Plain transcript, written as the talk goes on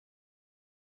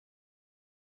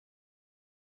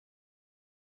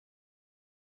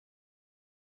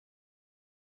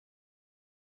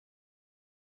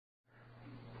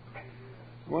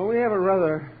Well, we have a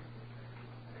rather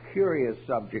curious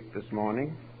subject this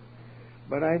morning,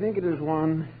 but I think it is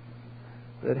one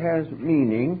that has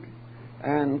meaning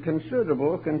and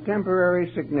considerable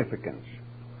contemporary significance.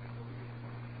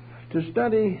 To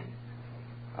study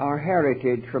our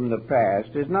heritage from the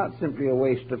past is not simply a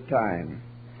waste of time,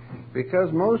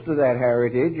 because most of that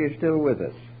heritage is still with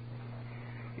us.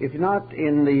 If not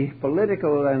in the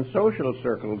political and social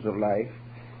circles of life,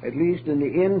 at least in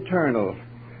the internal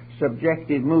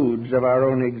subjective moods of our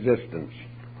own existence.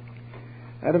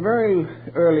 At a very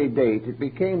early date, it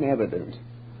became evident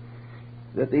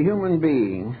that the human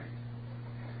being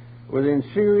was in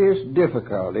serious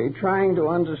difficulty trying to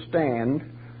understand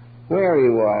where he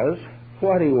was,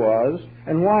 what he was,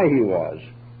 and why he was.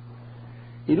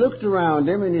 He looked around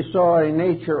him and he saw a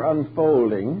nature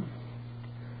unfolding,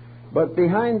 but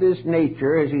behind this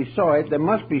nature, as he saw it, there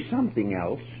must be something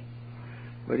else,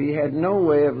 but he had no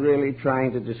way of really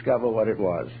trying to discover what it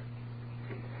was.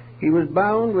 He was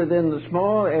bound within the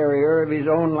small area of his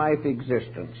own life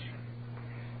existence.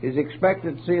 His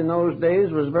expectancy in those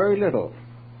days was very little.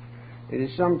 It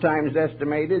is sometimes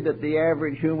estimated that the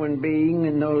average human being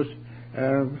in those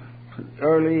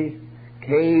early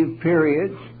cave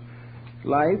periods,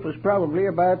 life was probably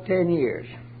about 10 years,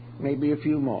 maybe a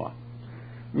few more.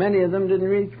 Many of them didn't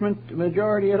reach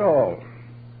majority at all.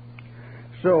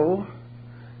 So,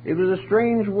 it was a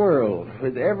strange world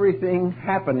with everything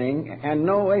happening and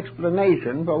no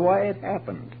explanation for why it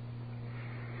happened.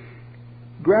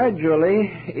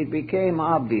 Gradually, it became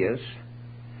obvious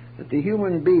that the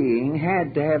human being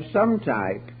had to have some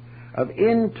type of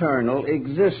internal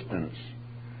existence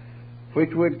which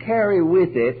would carry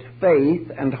with it faith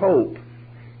and hope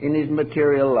in his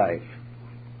material life.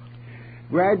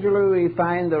 Gradually, we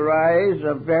find the rise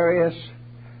of various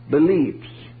beliefs,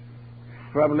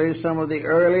 probably some of the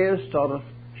earliest sort of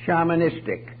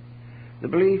shamanistic, the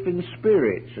belief in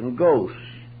spirits and ghosts,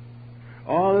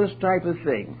 all this type of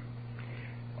thing.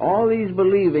 All these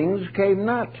believings came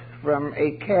not from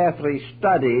a carefully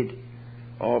studied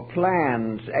or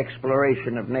planned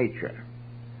exploration of nature.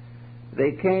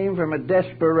 They came from a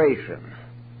desperation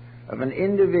of an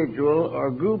individual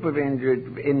or group of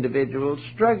individuals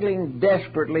struggling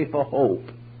desperately for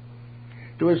hope,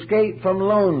 to escape from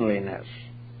loneliness,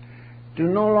 to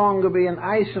no longer be an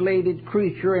isolated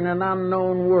creature in an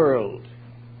unknown world.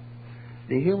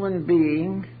 The human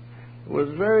being was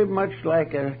very much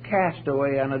like a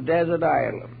castaway on a desert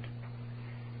island.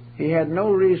 He had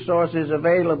no resources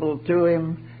available to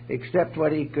him except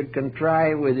what he could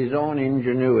contrive with his own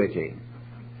ingenuity.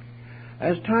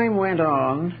 As time went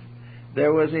on,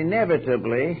 there was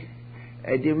inevitably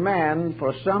a demand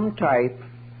for some type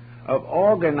of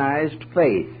organized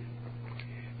faith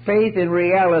in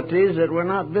realities that were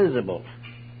not visible.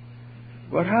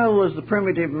 But how was the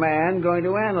primitive man going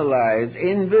to analyze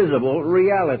invisible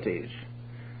realities?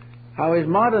 How is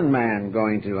modern man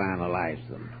going to analyze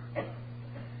them?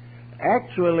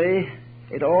 Actually,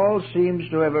 it all seems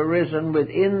to have arisen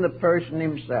within the person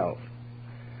himself.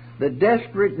 The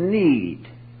desperate need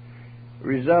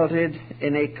resulted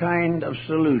in a kind of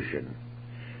solution,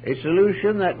 a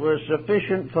solution that was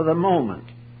sufficient for the moment,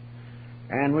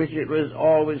 and which it was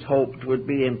always hoped would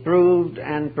be improved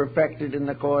and perfected in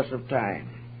the course of time.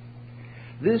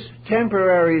 This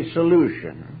temporary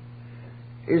solution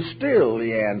is still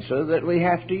the answer that we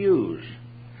have to use.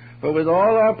 For with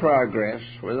all our progress,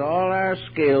 with all our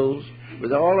skills,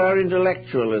 with all our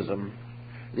intellectualism,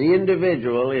 the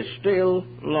individual is still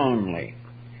lonely.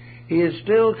 He is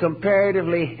still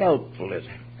comparatively helpless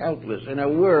in a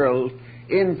world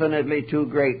infinitely too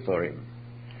great for him.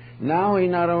 Now he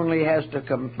not only has to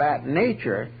combat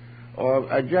nature or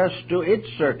adjust to its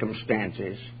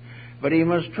circumstances, but he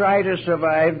must try to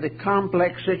survive the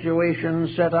complex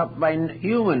situations set up by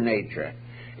human nature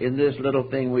in this little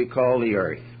thing we call the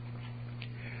earth.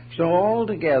 So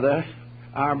altogether,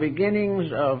 our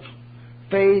beginnings of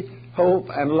faith, hope,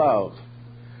 and love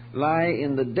lie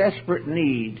in the desperate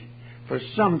need for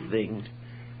something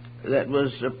that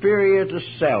was superior to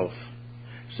self,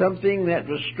 something that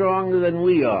was stronger than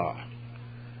we are,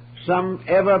 some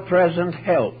ever-present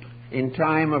help in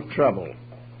time of trouble.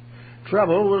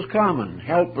 Trouble was common,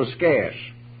 help was scarce.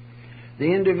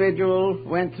 The individual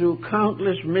went through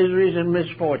countless miseries and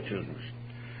misfortunes,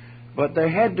 but there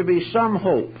had to be some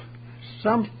hope,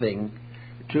 something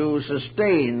to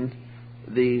sustain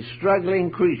the struggling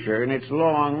creature in its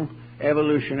long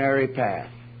evolutionary path.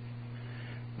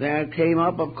 There came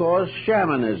up, of course,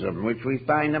 shamanism, which we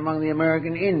find among the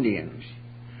American Indians,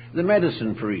 the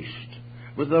medicine priest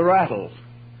with the rattle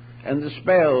and the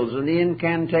spells and the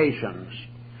incantations,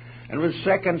 and with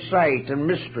second sight and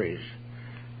mysteries.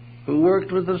 who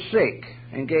worked with the sick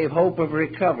and gave hope of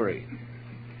recovery.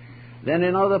 Then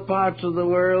in other parts of the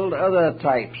world, other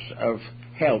types of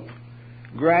help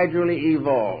gradually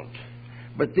evolved.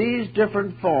 But these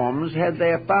different forms had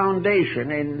their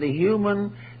foundation in the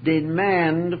human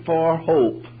demand for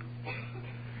hope.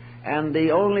 And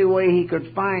the only way he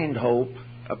could find hope,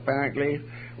 apparently,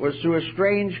 was through a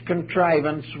strange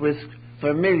contrivance with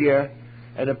familiar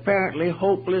and apparently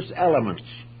hopeless elements.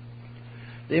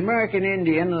 The American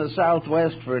Indian in the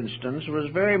Southwest, for instance, was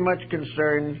very much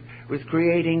concerned with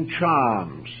creating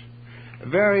charms,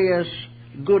 various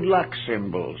good luck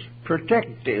symbols,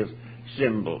 protective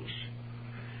symbols.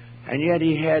 And yet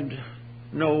he had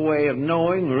no way of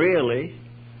knowing, really,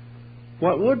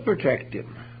 what would protect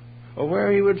him, or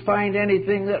where he would find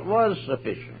anything that was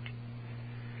sufficient.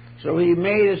 So he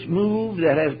made a move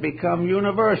that has become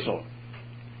universal.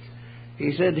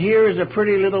 He said, here is a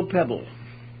pretty little pebble.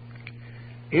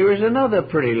 Here is another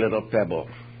pretty little pebble.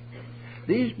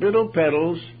 These little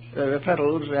petals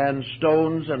and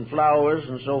stones and flowers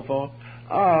and so forth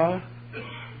are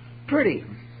pretty.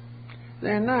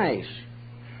 They're nice.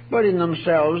 But in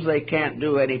themselves, they can't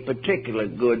do any particular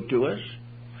good to us.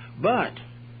 But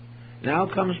now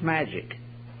comes magic.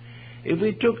 If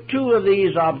we took two of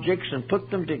these objects and put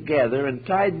them together and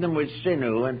tied them with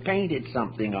sinew and painted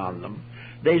something on them,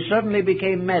 they suddenly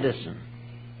became medicine.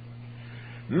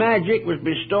 Magic was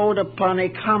bestowed upon a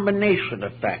combination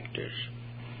of factors,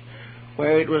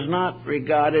 where it was not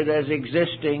regarded as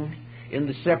existing in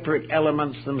the separate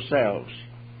elements themselves.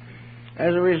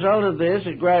 As a result of this,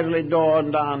 it gradually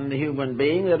dawned on the human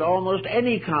being that almost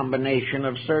any combination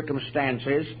of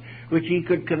circumstances which he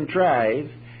could contrive,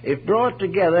 if brought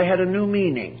together, had a new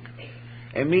meaning,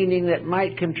 a meaning that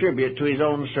might contribute to his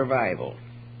own survival.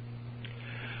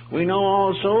 We know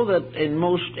also that in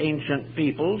most ancient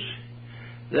peoples,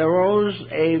 there arose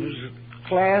a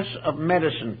class of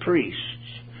medicine priests,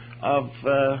 of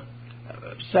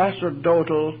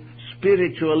sacerdotal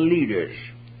spiritual leaders.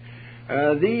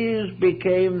 These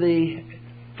became the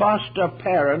foster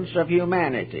parents of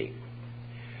humanity.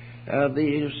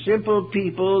 The simple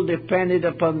people depended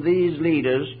upon these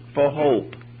leaders for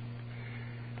hope.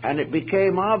 And it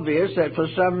became obvious that for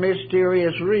some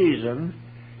mysterious reason,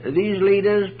 these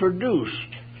leaders produced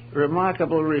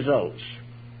remarkable results.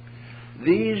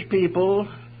 These people,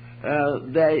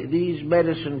 these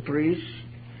medicine priests,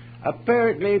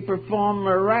 apparently perform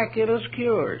miraculous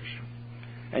cures.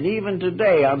 And even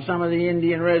today, on some of the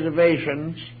Indian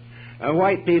reservations,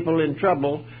 white people in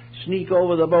trouble sneak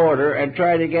over the border and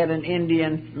try to get an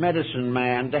Indian medicine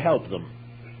man to help them.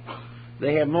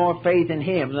 They have more faith in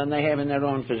him than they have in their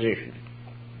own physician.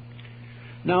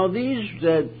 Now, these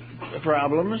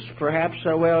problems perhaps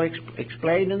are well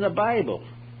explained in the Bible,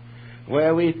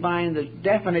 where we find the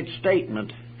definite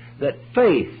statement that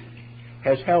faith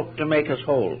has helped to make us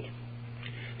whole.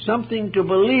 Something to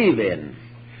believe in,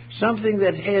 something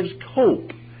that has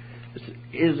hope,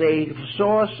 is a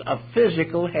source of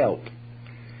physical help.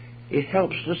 It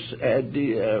helps us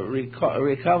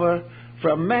recover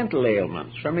from mental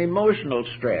ailments, from emotional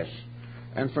stress,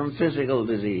 and from physical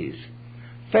disease.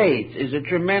 Faith is a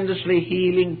tremendously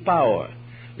healing power,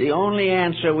 the only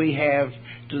answer we have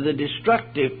to the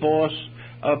destructive force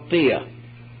of fear.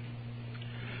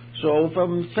 So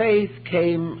from faith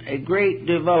came a great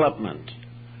development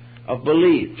of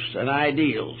beliefs and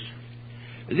ideals.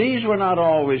 These were not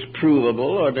always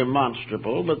provable or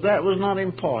demonstrable, but that was not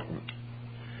important.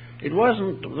 It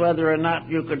wasn't whether or not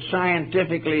you could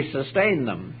scientifically sustain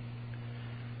them.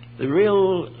 The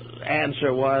real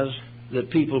answer was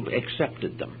that people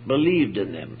accepted them, believed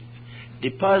in them,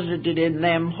 deposited in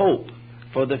them hope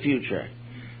for the future,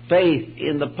 faith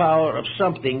in the power of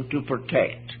something to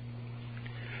protect.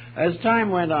 As time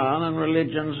went on and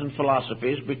religions and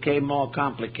philosophies became more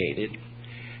complicated,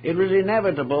 it was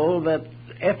inevitable that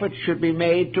efforts should be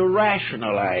made to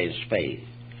rationalize faith,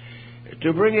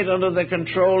 to bring it under the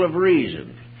control of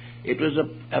reason. It was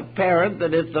apparent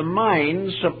that if the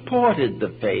mind supported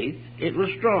the faith, it was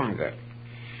stronger.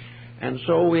 And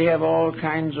so we have all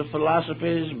kinds of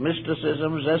philosophies,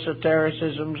 mysticisms,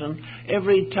 esotericisms, and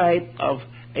every type of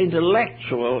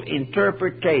intellectual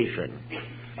interpretation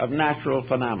of natural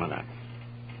phenomena.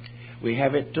 We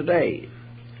have it today.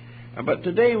 But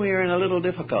today we are in a little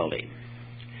difficulty.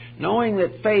 Knowing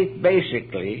that faith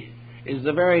basically is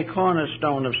the very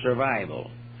cornerstone of survival,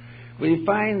 we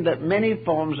find that many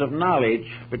forms of knowledge,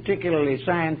 particularly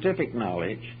scientific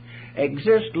knowledge,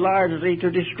 exist largely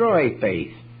to destroy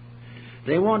faith.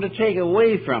 They want to take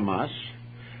away from us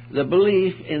the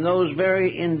belief in those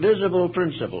very invisible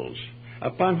principles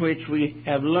upon which we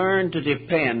have learned to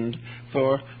depend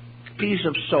for peace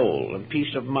of soul and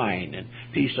peace of mind and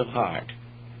peace of heart.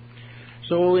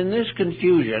 So in this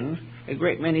confusion, a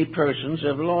great many persons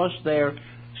have lost their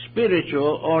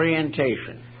spiritual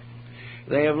orientation.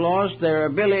 They have lost their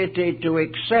ability to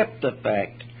accept the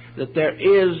fact that there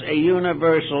is a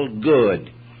universal good,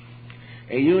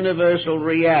 a universal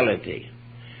reality,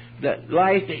 that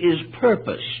life is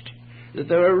purposed, that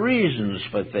there are reasons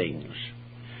for things.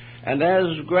 And as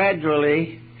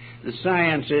gradually the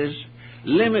sciences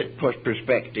limit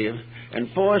perspective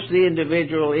and force the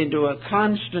individual into a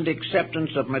constant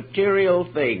acceptance of material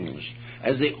things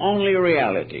as the only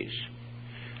realities,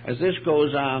 as this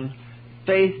goes on,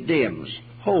 faith dims,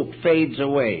 hope fades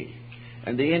away,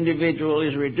 and the individual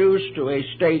is reduced to a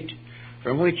state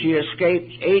from which he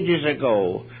escaped ages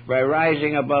ago by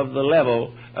rising above the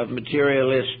level of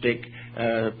materialistic,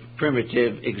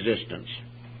 primitive existence.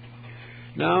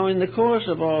 Now, in the course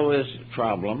of all this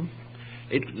problem,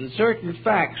 certain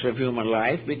facts of human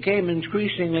life became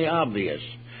increasingly obvious,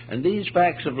 and these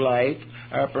facts of life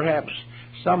are perhaps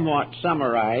somewhat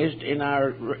summarized in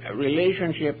our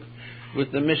relationship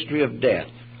with the mystery of death.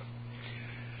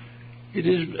 It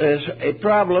is a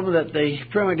problem that the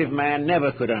primitive man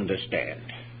never could understand.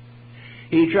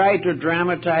 He tried to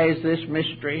dramatize this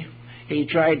mystery. He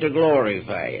tried to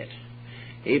glorify it.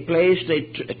 He placed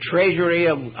a treasury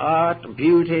of art,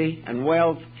 beauty, and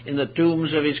wealth in the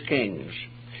tombs of his kings.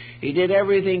 He did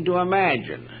everything to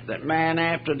imagine that man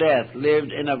after death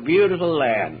lived in a beautiful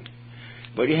land,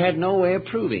 but he had no way of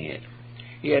proving it.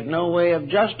 He had no way of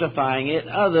justifying it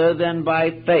other than by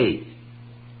faith.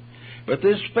 But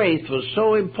this faith was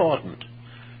so important,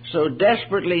 so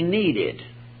desperately needed,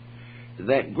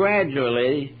 that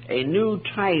gradually a new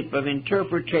type of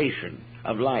interpretation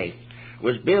of life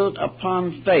was built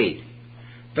upon faith.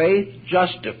 Faith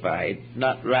justified,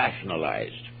 not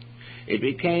rationalized. It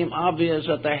became obvious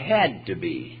that there had to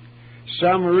be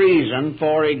some reason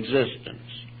for existence.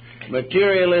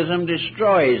 Materialism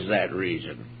destroys that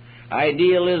reason.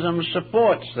 Idealism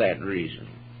supports that reason.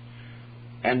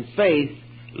 And faith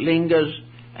lingers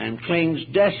and clings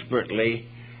desperately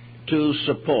to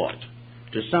support,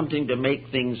 to something to make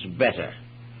things better.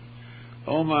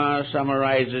 Omar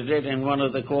summarizes it in one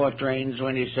of the quatrains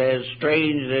when he says,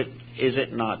 "Strange is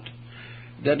it not,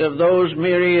 that of those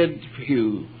myriad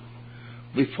few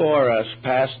before us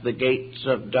passed the gates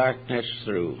of darkness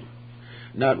through,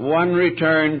 not one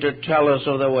returned to tell us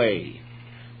of the way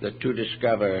that to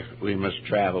discover we must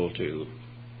travel to."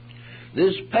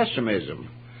 This pessimism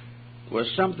was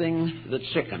something that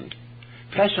sickened.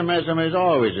 Pessimism is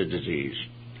always a disease.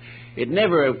 It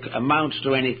never amounts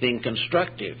to anything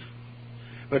constructive.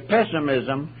 But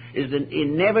pessimism is an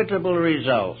inevitable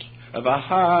result of a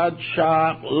hard,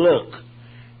 sharp look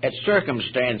at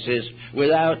circumstances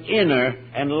without inner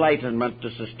enlightenment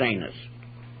to sustain us.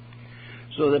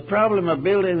 So the problem of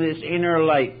building this inner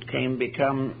light can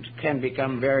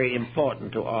become very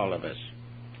important to all of us.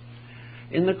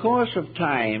 In the course of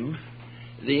time,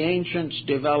 the ancients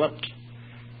developed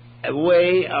a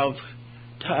way of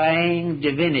tying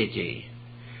divinity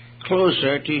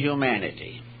closer to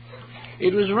humanity.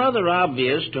 It was rather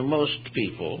obvious to most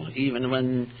people, even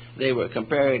when they were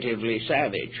comparatively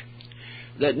savage,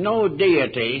 that no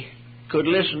deity could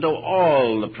listen to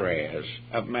all the prayers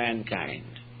of mankind,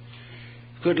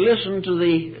 could listen to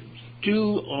the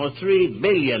 2 or 3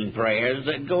 billion prayers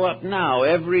that go up now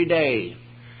every day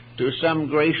to some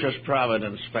gracious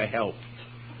providence for help,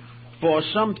 for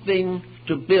something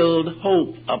to build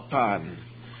hope upon,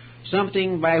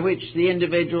 something by which the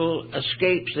individual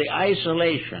escapes the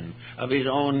isolation of his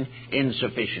own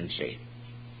insufficiency.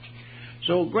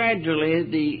 So gradually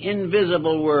the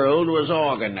invisible world was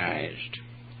organized,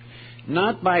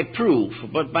 not by proof,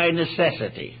 but by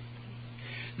necessity.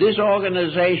 This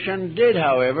organization did,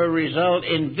 however, result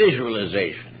in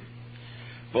visualization,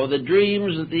 for the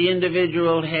dreams that the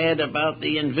individual had about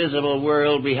the invisible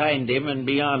world behind him and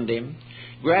beyond him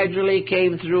gradually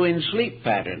came through in sleep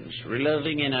patterns,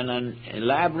 resulting in an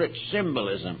elaborate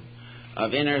symbolism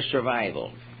of inner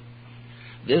survival.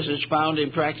 This is found in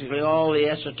practically all the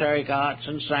esoteric arts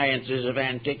and sciences of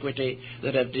antiquity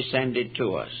that have descended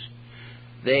to us.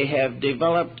 They have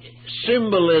developed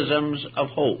symbolisms of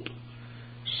hope,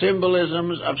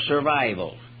 symbolisms of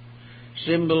survival,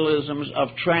 symbolisms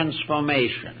of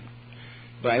transformation,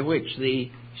 by which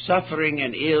the suffering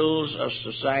and ills of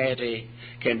society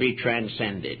can be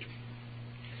transcended.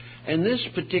 In this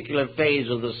particular phase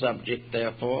of the subject,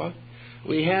 therefore,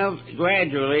 we have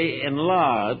gradually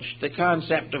enlarged the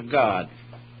concept of God.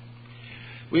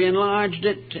 We enlarged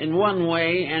it in one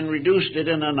way and reduced it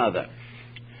in another.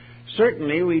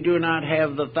 Certainly we do not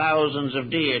have the thousands of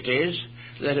deities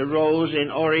that arose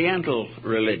in Oriental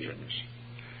religions.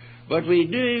 But we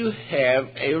do have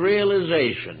a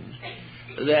realization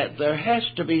that there has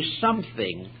to be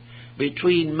something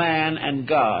between man and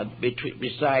God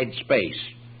besides space.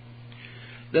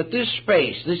 That this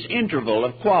space, this interval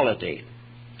of quality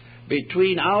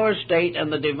between our state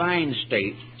and the divine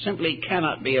state simply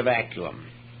cannot be a vacuum.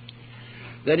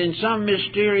 That in some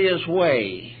mysterious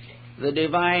way the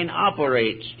divine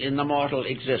operates in the mortal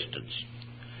existence.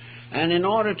 And in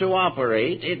order to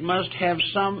operate, it must have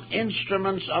some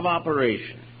instruments of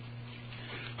operation.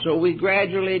 So we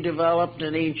gradually developed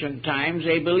in ancient times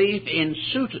a belief in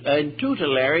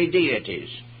tutelary deities,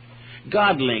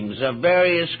 godlings of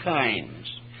various kinds,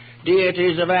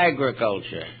 deities of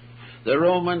agriculture. The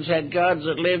Romans had gods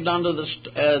that lived under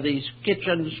the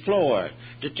kitchen's floor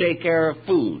to take care of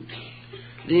food.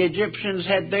 The Egyptians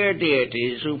had their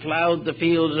deities who plowed the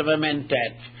fields of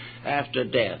Amentet after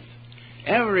death.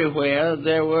 Everywhere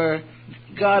there were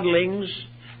godlings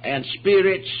and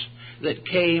spirits that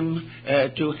came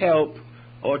to help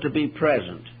or to be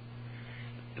present.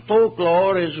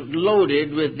 Folklore is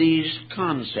loaded with these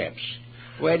concepts.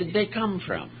 Where did they come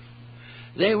from?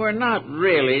 They were not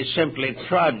really simply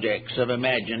projects of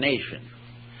imagination.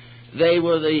 They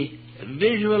were the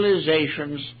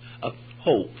visualizations of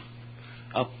hope,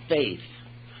 of faith,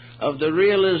 of the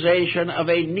realization of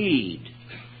a need,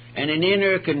 and an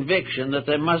inner conviction that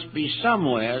there must be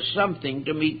somewhere something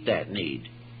to meet that need.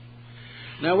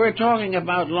 Now, we're talking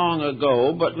about long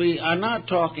ago, but we are not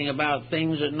talking about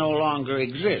things that no longer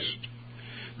exist.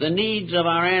 The needs of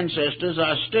our ancestors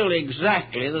are still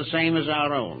exactly the same as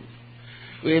our own.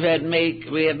 We have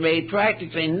made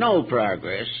practically no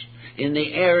progress in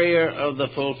the area of the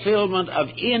fulfillment of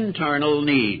internal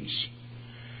needs.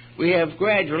 We have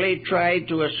gradually tried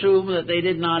to assume that they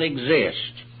did not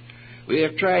exist. We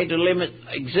have tried to limit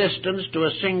existence to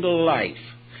a single life.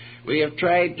 We have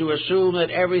tried to assume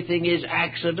that everything is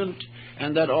accident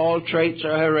and that all traits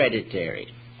are hereditary.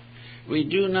 We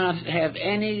do not have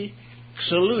any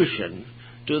solution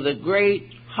to the great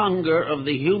hunger of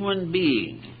the human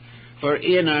being for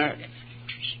inner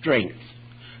strength,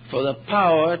 for the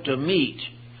power to meet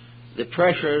the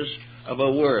pressures of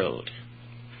a world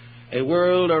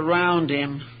around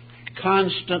him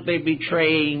constantly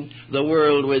betraying the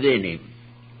world within him.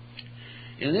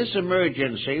 In this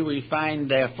emergency, we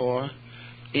find, therefore,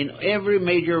 in every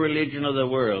major religion of the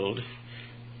world,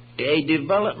 a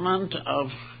development of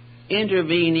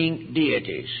intervening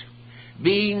deities,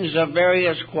 beings of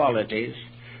various qualities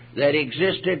that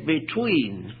existed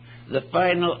between the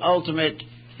final ultimate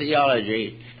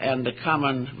theology and the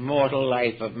common mortal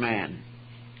life of man.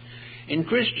 In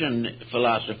Christian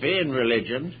philosophy and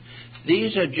religion,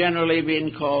 these have generally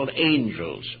been called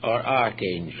angels or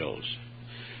archangels.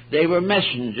 They were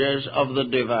messengers of the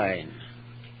divine.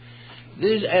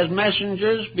 These, as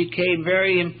messengers, became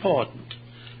very important.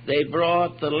 They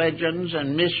brought the legends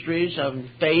and mysteries of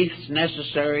faith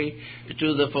necessary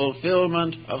to the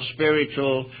fulfillment of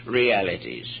spiritual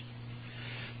realities.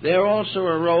 There also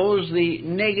arose the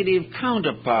negative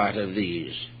counterpart of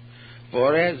these,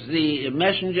 for as the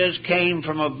messengers came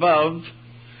from above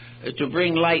to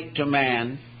bring light to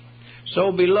man,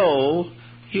 so below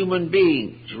human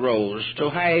beings rose to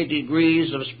high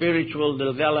degrees of spiritual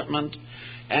development,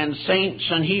 and saints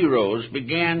and heroes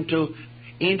began to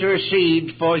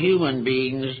intercede for human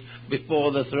beings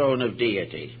before the throne of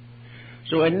deity.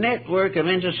 So a network of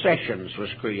intercessions was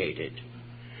created,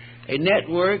 a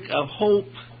network of hope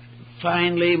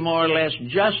finally more or less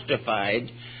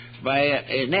justified by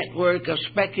a network of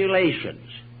speculations.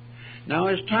 Now,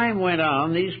 as time went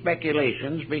on, these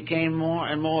speculations became more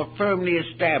and more firmly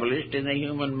established in the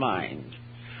human mind,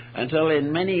 until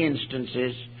in many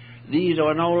instances these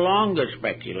are no longer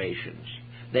speculations.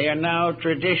 They are now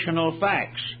traditional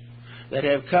facts that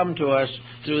have come to us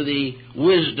through the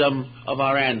wisdom of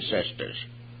our ancestors.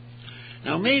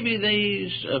 Now, maybe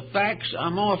these facts are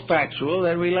more factual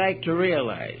than we like to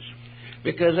realize,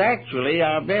 because actually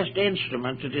our best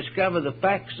instrument to discover the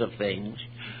facts of things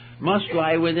must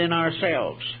lie within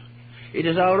ourselves. It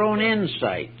is our own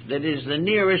insight that is the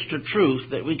nearest to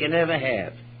truth that we can ever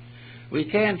have. We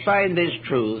can't find this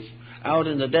truth out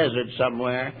in the desert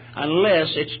somewhere unless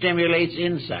it stimulates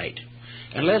insight.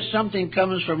 Unless something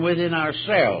comes from within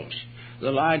ourselves, the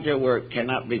larger work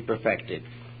cannot be perfected.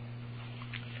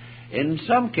 In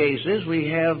some cases, we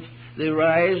have the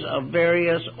rise of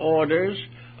various orders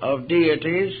of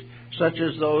deities, such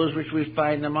as those which we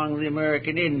find among the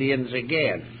American Indians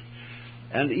again.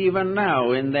 And even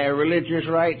now, in their religious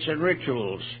rites and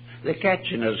rituals, the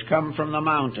Ketchinas come from the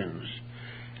mountains,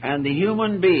 and the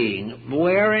human being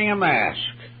wearing a mask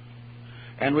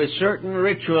and with certain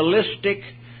ritualistic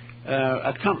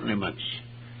accompaniments,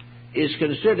 is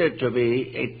considered to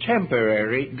be a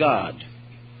temporary god.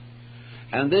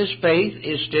 And this faith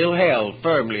is still held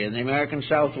firmly in the American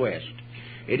Southwest.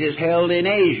 It is held in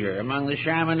Asia among the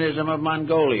shamanism of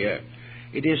Mongolia.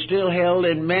 It is still held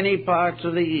in many parts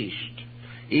of the East,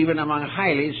 even among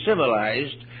highly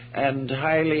civilized and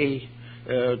highly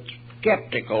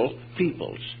skeptical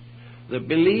peoples. The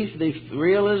belief, the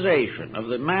realization of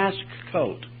the mask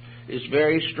cult is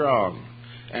very strong,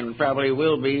 and probably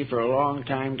will be for a long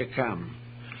time to come.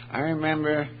 I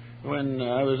remember when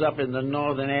I was up in the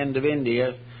northern end of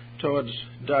India towards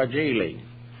Darjeeling,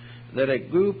 that a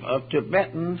group of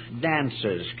Tibetan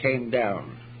dancers came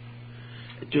down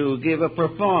to give a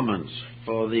performance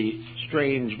for the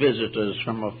strange visitors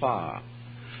from afar.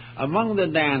 Among the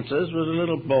dancers was a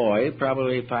little boy,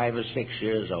 probably 5 or 6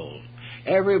 years old.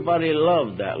 Everybody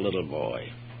loved that little boy.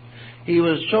 He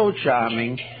was so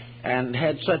charming and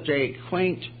had such a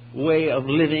quaint way of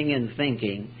living and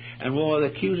thinking, and wore the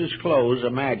cutest clothes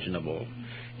imaginable.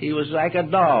 He was like a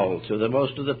doll to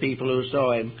most of the people who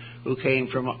saw him, who came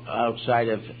from outside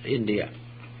of India.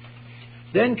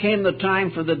 Then came the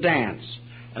time for the dance,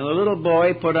 and the little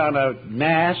boy put on a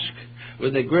mask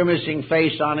with a grimacing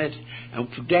face on it,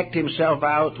 and decked himself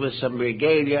out with some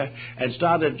regalia, and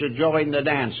started to join the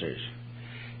dancers.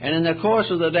 And in the course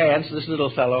of the dance, this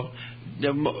little fellow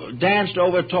danced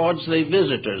over towards the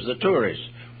visitors, the tourists.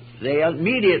 They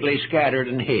immediately scattered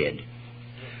and hid.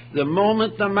 The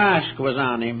moment the mask was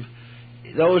on him,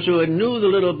 those who knew the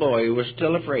little boy were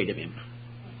still afraid of him.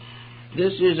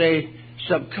 This is a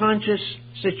subconscious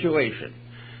situation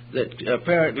that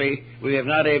apparently we have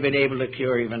not been able to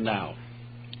cure even now.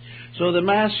 So the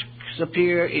masks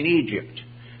appear in Egypt,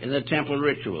 in the temple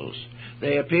rituals.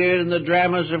 They appear in the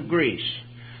dramas of Greece.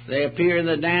 They appear in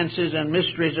the dances and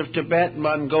mysteries of Tibet,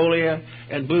 Mongolia,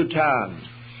 and Bhutan.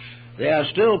 They are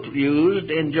still used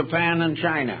in Japan and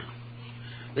China.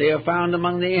 They are found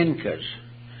among the Incas.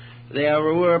 They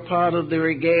were a part of the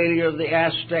regalia of the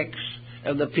Aztecs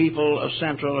and the people of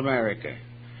Central America.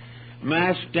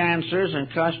 Masked dancers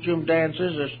and costume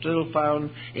dancers are still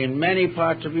found in many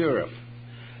parts of Europe.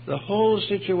 The whole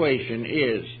situation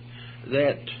is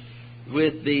that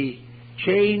with the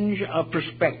change of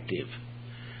perspective,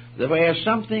 where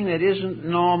something that isn't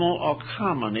normal or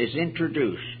common is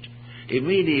introduced,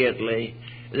 immediately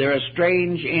there are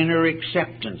strange inner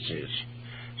acceptances.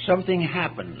 Something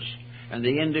happens, and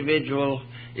the individual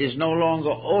is no longer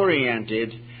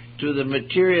oriented to the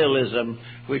materialism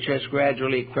which has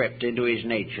gradually crept into his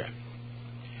nature.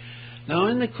 Now,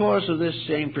 in the course of this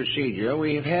same procedure,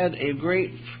 we have had a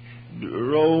great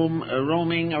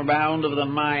roaming around of the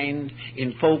mind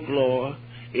in folklore,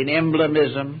 in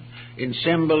emblemism, in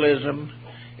symbolism,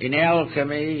 in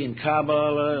alchemy, in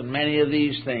Kabbalah, and many of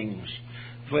these things,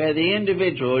 where the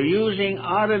individual, using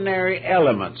ordinary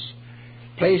elements,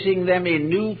 placing them in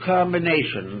new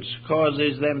combinations,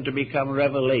 causes them to become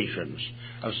revelations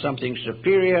of something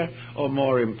superior or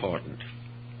more important.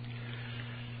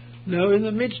 Now, in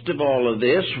the midst of all of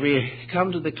this, we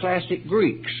come to the classic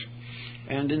Greeks.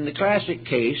 And in the classic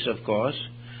case, of course,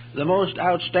 the most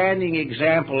outstanding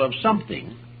example of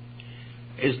something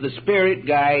is the spirit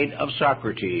guide of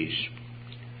Socrates.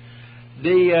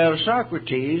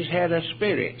 Socrates had a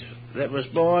spirit that was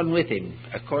born with him,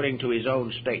 according to his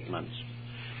own statements.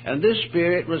 And this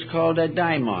spirit was called a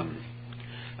daimon.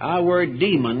 Our word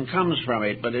demon comes from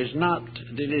it, but it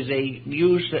is a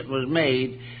use that was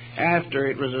made after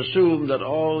it was assumed that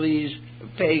all these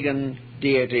pagan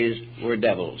deities were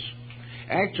devils.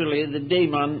 Actually, the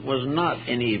demon was not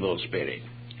an evil spirit,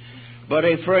 but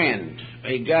a friend,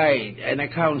 a guide, and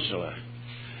a counselor.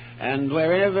 And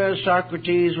wherever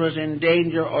Socrates was in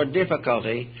danger or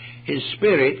difficulty, his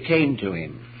spirit came to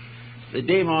him. The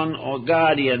demon or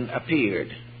guardian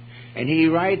appeared, and he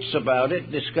writes about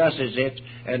it, discusses it,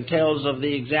 and tells of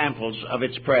the examples of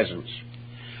its presence.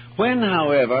 When,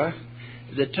 however,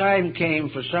 the time came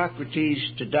for Socrates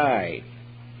to die,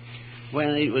 when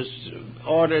it was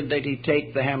ordered that he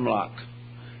take the hemlock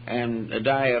and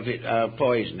die of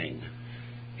poisoning,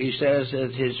 he says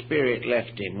that his spirit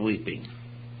left him weeping.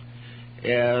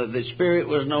 The spirit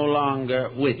was no longer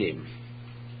with him.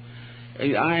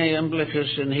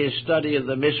 Iamblichus, in his study of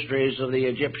the mysteries of the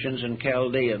Egyptians and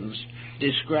Chaldeans,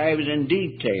 describes in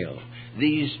detail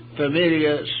these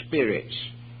familiar spirits.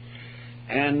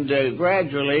 And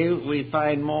gradually we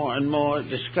find more and more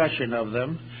discussion of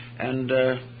them, and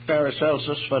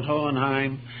Paracelsus, von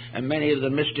Hohenheim, and many of the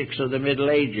mystics of the Middle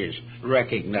Ages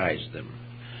recognized them.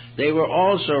 They were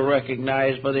also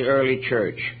recognized by the early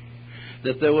church,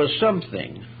 that there was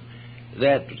something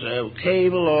that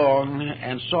came along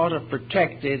and sort of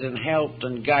protected and helped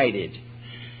and guided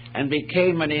and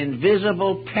became an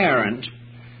invisible parent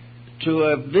to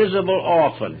a visible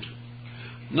orphan,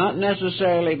 not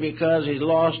necessarily because he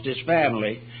lost his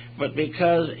family, but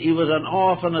because he was an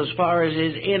orphan as far as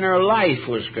his inner life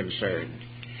was concerned.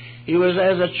 He was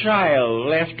as a child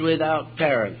left without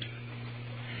parent.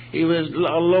 He was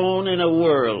alone in a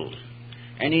world,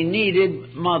 and he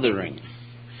needed mothering.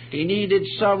 He needed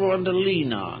someone to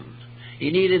lean on.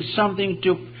 He needed something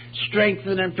to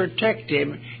strengthen and protect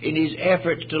him in his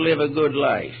efforts to live a good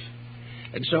life.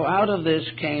 And so out of this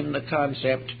came the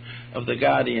concept of the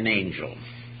guardian angel.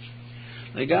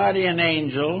 The guardian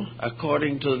angel,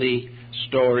 according to the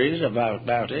stories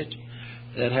about it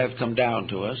that have come down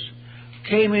to us,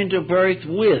 came into birth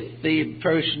with the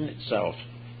person itself.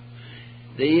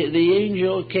 The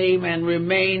angel came and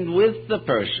remained with the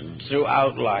person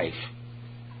throughout life.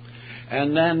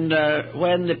 And then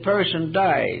when the person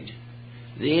died,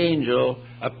 the angel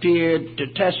appeared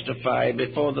to testify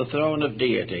before the throne of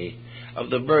deity of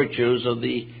the virtues of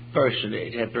the person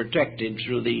it had protected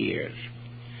through the years.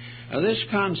 Now, this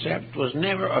concept was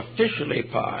never officially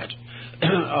part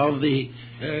of the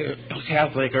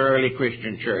Catholic or early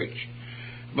Christian church,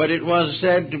 but it was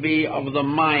said to be of the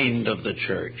mind of the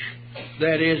church.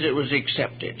 That is, it was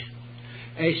accepted.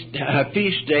 A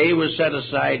feast day was set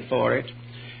aside for it,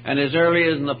 and as early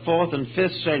as in the 4th and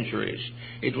 5th centuries,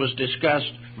 it was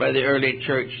discussed by the early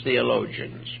church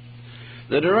theologians.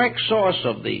 The direct source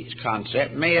of the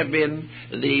concept may have been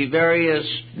the various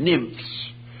nymphs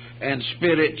and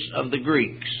spirits of the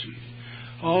Greeks.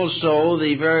 Also,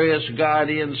 the various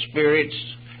guardian spirits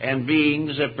and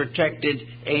beings that protected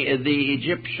the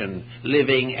Egyptian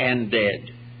living and dead.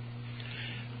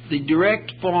 The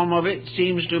direct form of it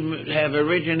seems to have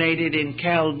originated in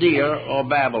Chaldea or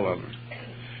Babylon.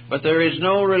 But there is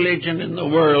no religion in the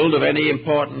world of any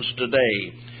importance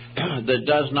today that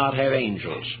does not have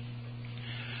angels.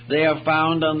 They are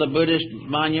found on the Buddhist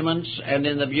monuments and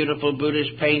in the beautiful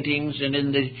Buddhist paintings and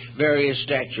in the various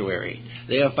statuary.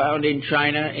 They are found in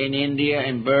China, in India,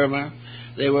 and Burma.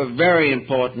 They were very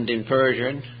important in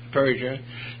Persia.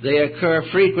 They occur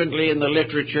frequently in the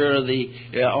literature of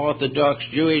the Orthodox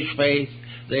Jewish faith.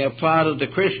 They are part of the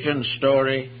Christian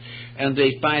story, and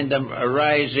they find them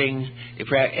arising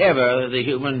wherever the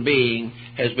human being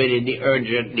has been in the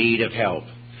urgent need of help.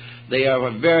 They are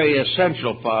a very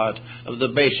essential part of the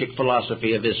basic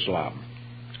philosophy of Islam.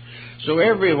 So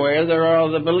everywhere there are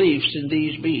the beliefs in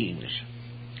these beings.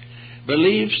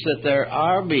 Beliefs that there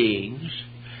are beings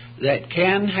that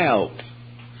can help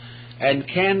and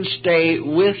can stay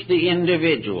with the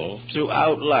individual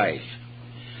throughout life.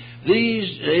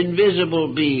 These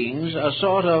invisible beings are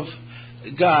sort of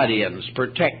guardians,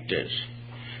 protectors.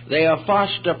 They are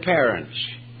foster parents.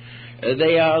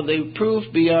 They are the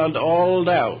proof beyond all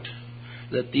doubt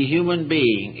that the human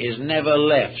being is never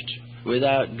left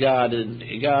without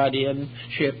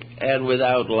guardianship and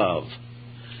without love.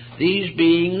 These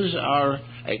beings are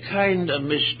a kind of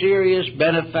mysterious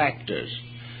benefactors.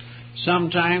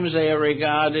 Sometimes they are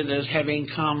regarded as having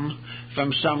come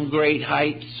from some great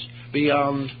heights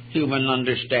beyond human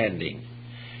understanding.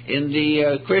 In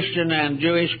the Christian and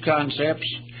Jewish concepts,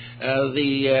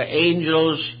 the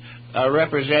angels are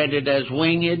represented as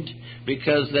winged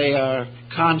because they are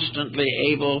constantly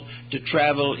able to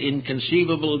travel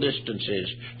inconceivable distances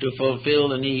to fulfill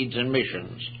the needs and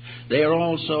missions. They are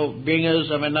also bringers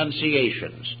of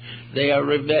annunciations. They are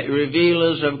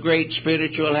revealers of great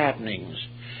spiritual happenings.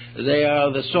 They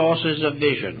are the sources of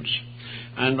visions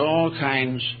and all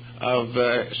kinds of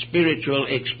spiritual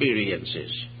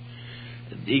experiences.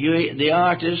 The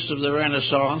artists of the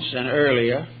Renaissance and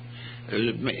earlier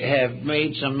have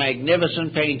made some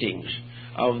magnificent paintings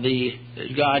of the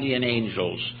guardian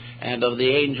angels and of the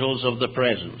angels of the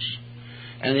presence.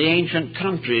 And the ancient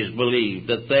countries believed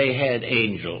that they had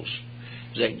angels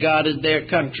that guarded their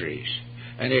countries.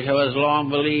 And it was long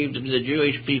believed in the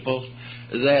Jewish people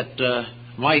that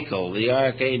Michael, the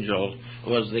archangel,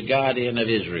 was the guardian of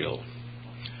Israel.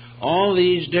 All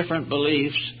these different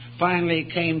beliefs finally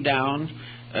came down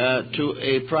to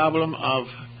a problem of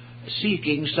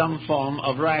seeking some form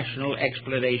of rational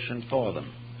explanation for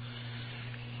them.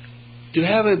 To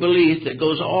have a belief that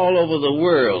goes all over the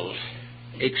world,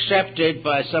 accepted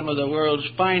by some of the world's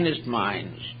finest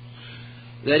minds,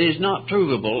 that is not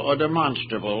provable or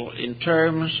demonstrable in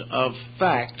terms of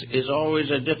fact is always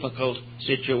a difficult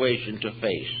situation to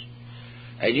face.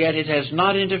 And yet it has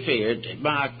not interfered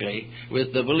markedly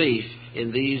with the belief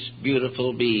in these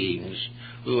beautiful beings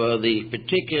who are the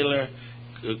particular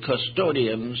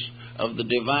custodians of the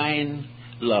divine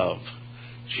love,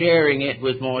 sharing it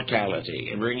with mortality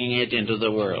and bringing it into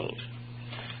the world.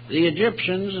 The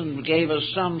Egyptians gave us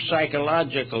some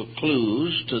psychological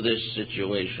clues to this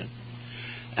situation.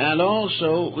 And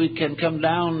also we can come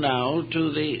down now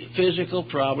to the physical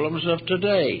problems of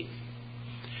today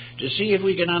to see if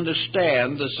we can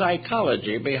understand the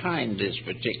psychology behind this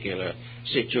particular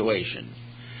situation.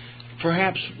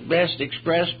 Perhaps best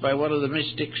expressed by one of the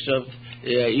mystics of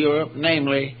Europe,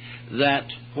 namely that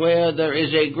where there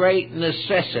is a great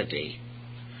necessity,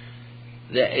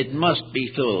 that it must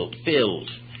be filled.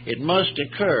 It must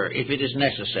occur if it is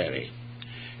necessary.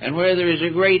 And where there is a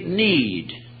great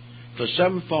need for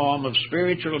some form of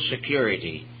spiritual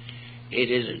security,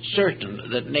 it is certain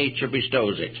that nature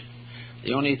bestows it.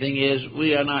 The only thing is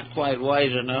we are not quite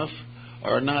wise enough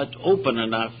or not open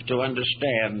enough to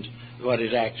understand what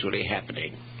is actually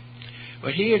happening.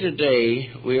 But here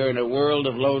today we are in a world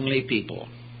of lonely people.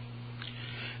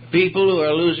 People who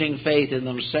are losing faith in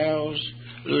themselves,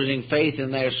 losing faith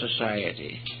in their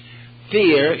society.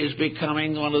 Fear is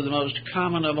becoming one of the most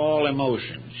common of all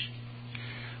emotions.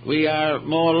 We are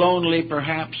more lonely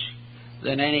perhaps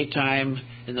than any time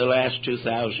in the last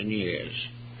 2,000 years.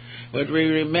 But we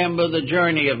remember the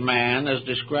journey of man as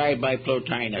described by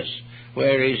Plotinus,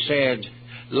 where he said,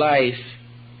 life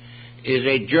is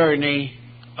a journey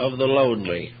of the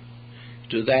lonely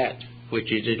to that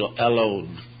which is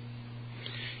alone.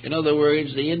 In other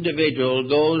words, the individual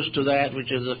goes to that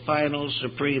which is the final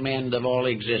supreme end of all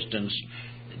existence,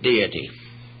 deity.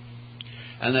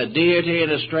 And that deity in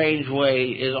a strange way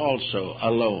is also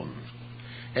alone,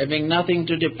 having nothing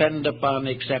to depend upon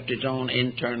except its own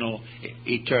internal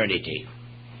eternity.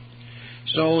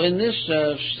 So in this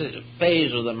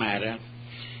phase of the matter,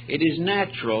 it is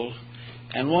natural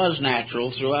and was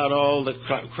natural throughout all the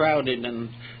crowded and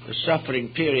the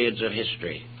suffering periods of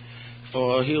history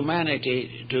for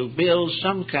humanity to build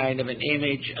some kind of an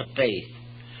image of faith,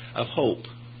 of hope,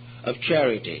 of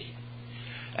charity,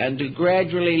 and to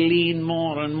gradually lean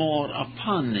more and more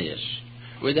upon this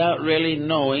without really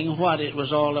knowing what it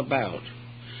was all about.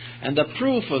 And the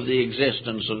proof of the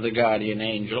existence of the guardian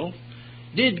angel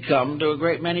did come to a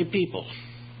great many people.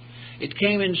 It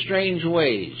came in strange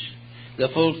ways. The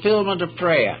fulfillment of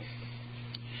prayer,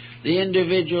 the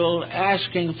individual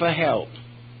asking for help,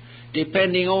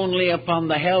 depending only upon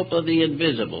the help of the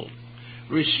invisible,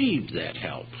 received that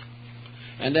help.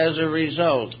 And as a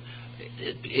result,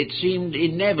 it seemed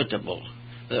inevitable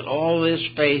that all this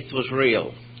faith was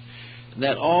real,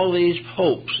 that all these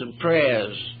hopes and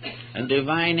prayers and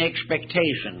divine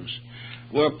expectations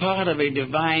were part of a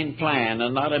divine plan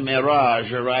and not a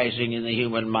mirage arising in the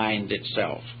human mind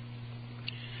itself.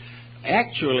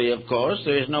 Actually, of course,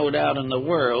 there is no doubt in the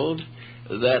world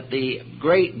that the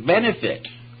great benefit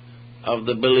of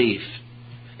the belief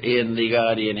in the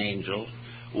guardian angel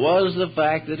was the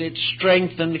fact that it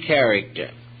strengthened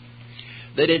character,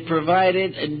 that it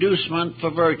provided inducement for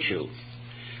virtue,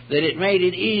 that it made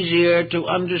it easier to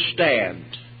understand,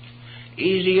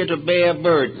 easier to bear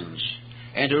burdens,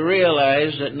 and to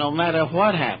realize that no matter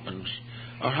what happens,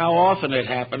 or how often it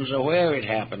happens, or where it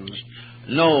happens,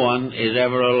 no one is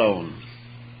ever alone.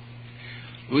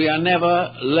 We are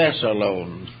never less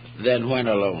alone than when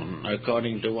alone,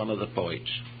 according to one of the poets.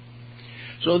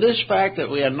 So this fact that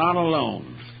we are not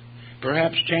alone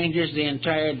perhaps changes the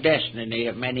entire destiny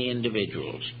of many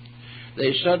individuals.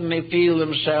 They suddenly feel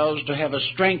themselves to have a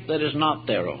strength that is not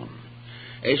their own,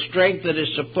 a strength that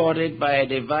is supported by a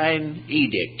divine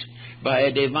edict, by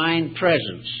a divine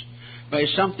presence, by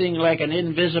something like an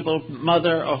invisible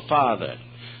mother or father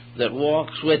that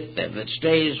walks with them, that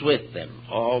stays with them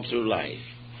all through life.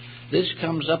 This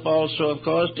comes up also, of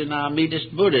course, in our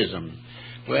Buddhist Buddhism,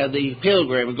 where the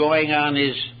pilgrim going on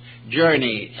his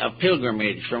journey of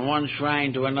pilgrimage from one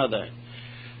shrine to another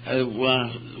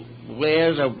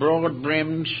wears a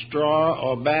broad-brimmed straw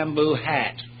or bamboo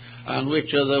hat on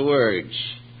which are the words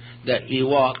that he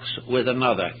walks with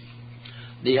another,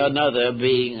 the another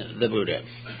being the Buddha.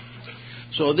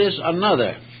 So this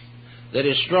another that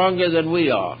is stronger than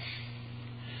we are,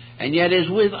 and yet is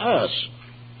with us,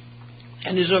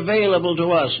 and is available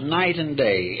to us night and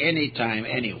day, anytime,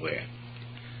 anywhere,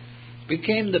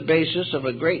 became the basis of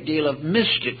a great deal of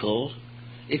mystical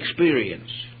experience.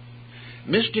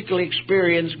 Mystical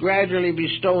experience gradually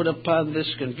bestowed upon this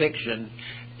conviction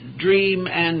dream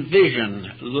and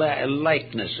vision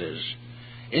likenesses.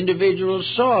 Individuals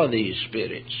saw these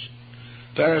spirits.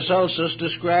 Paracelsus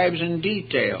describes in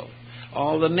detail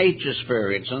all the nature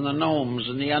spirits and the gnomes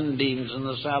and the undines and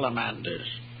the salamanders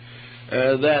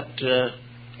that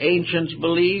ancients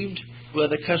believed were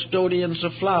the custodians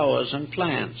of flowers and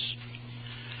plants.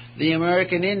 The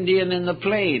American Indian in the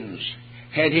plains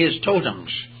had his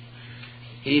totems.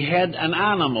 He had an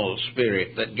animal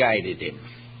spirit that guided him.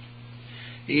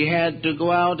 He had to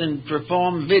go out and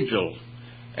perform vigil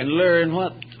and learn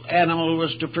what animal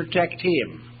was to protect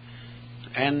him.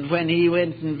 And when he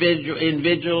went in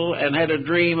vigil and had a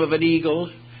dream of an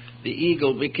eagle, the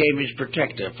eagle became his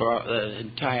protector for the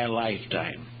entire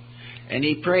lifetime. And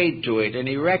he prayed to it, and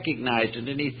he recognized it,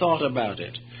 and he thought about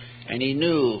it. And he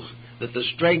knew that the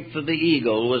strength of the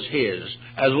eagle was his,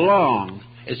 as long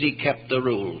as he kept the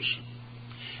rules.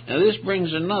 Now this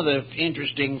brings another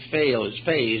interesting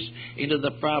phase into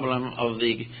the problem of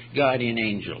the guardian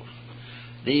angel.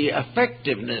 The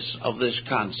effectiveness of this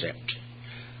concept.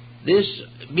 This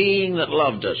being that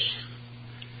loved us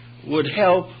would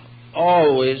help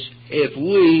always if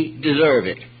we deserve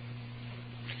it.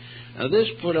 Now this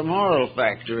put a moral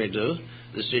factor into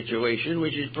the situation,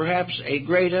 which is perhaps a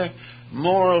greater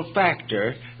moral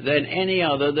factor than any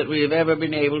other that we have ever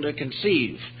been able to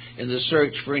conceive in the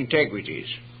search for integrities.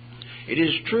 It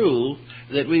is true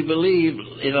that we believe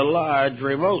in a large,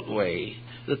 remote way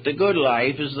that the good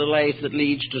life is the life that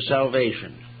leads to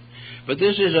salvation. But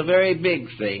this is a very big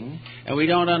thing, and we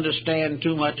don't understand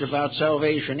too much about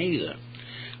salvation either.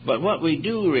 But what we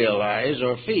do realize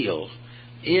or feel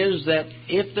is that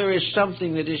if there is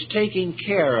something that is taking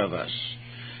care of us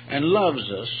and loves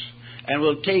us and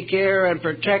will take care and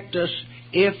protect us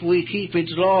if we keep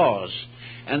its laws,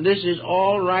 and this is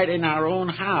all right in our own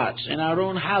hearts, in our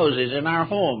own houses, in our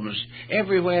homes,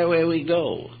 everywhere where we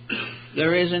go,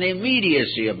 there is an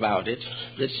immediacy about it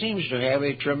that seems to have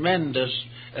a tremendous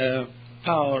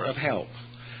power of help.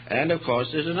 And, of course,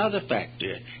 there's another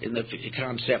factor in the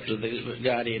concept of the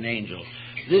guardian angel.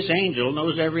 This angel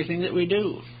knows everything that we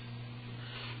do.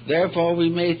 Therefore, we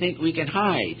may think we can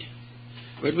hide,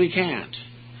 but we can't.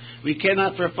 We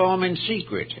cannot perform in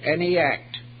secret any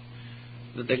act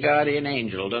that the guardian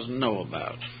angel doesn't know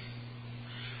about.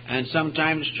 And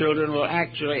sometimes children will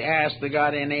actually ask the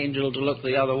guardian angel to look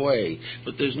the other way,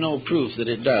 but there's no proof that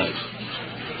it does.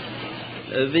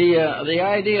 The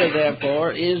idea,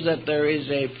 therefore, is that there is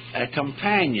a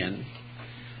companion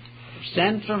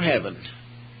sent from heaven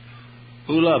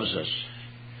who loves us,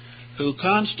 who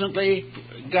constantly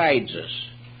guides us,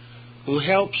 who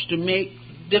helps to make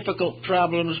difficult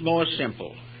problems more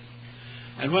simple.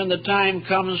 And when the time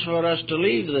comes for us to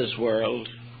leave this world,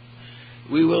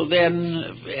 we will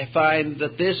then find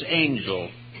that this angel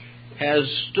has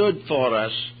stood for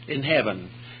us in heaven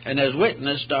and has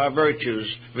witnessed our virtues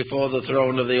before the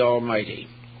throne of the Almighty.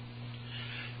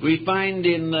 We find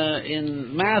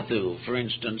in Matthew, for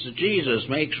instance, that Jesus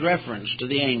makes reference to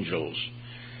the angels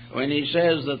when he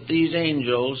says that these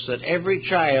angels, that every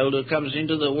child who comes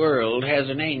into the world has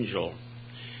an angel,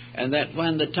 and that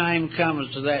when the time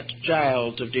comes to that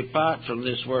child to depart from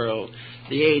this world,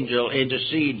 the angel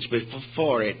intercedes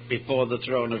before it, before the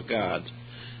throne of God.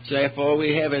 So therefore,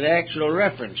 we have an actual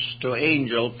reference to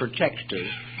angel protectors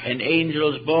and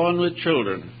angels born with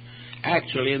children,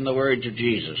 actually in the words of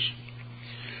Jesus.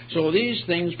 So these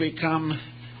things become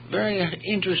very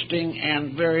interesting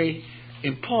and very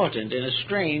important in a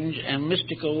strange and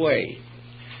mystical way.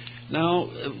 Now,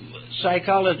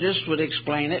 psychologists would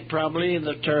explain it probably in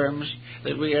the terms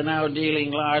that we are now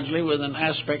dealing largely with an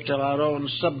aspect of our own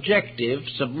subjective,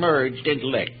 submerged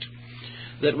intellect,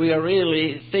 that we are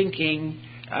really thinking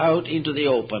out into the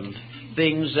open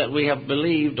things that we have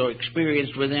believed or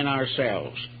experienced within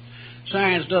ourselves.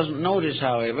 Science doesn't notice,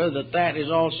 however, that that is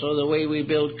also the way we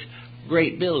build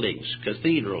great buildings,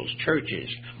 cathedrals, churches,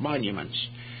 monuments.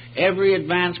 Every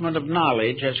advancement of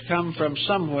knowledge has come from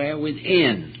somewhere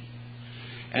within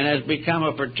and has become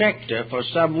a protector for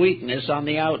some weakness on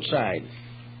the outside.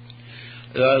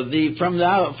 From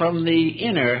the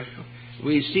inner,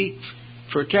 we seek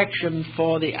protection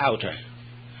for the outer.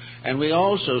 And we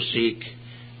also seek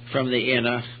from the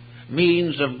inner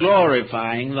means of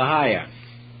glorifying the higher.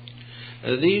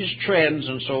 These trends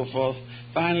and so forth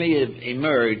finally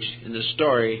emerged in the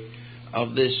story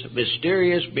of this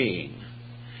mysterious being.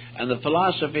 And the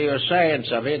philosophy or science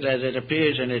of it, as it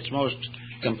appears in its most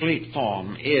complete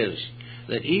form, is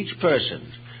that each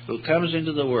person who comes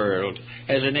into the world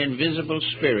has an invisible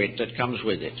spirit that comes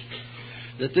with it.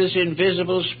 That this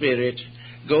invisible spirit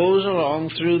goes along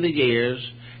through the years,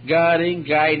 guarding,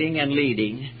 guiding, and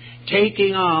leading,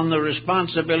 taking on the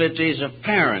responsibilities of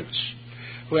parents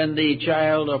when the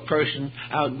child or person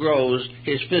outgrows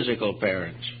his physical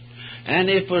parents. And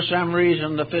if for some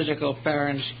reason the physical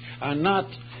parents are not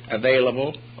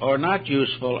available or not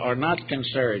useful or not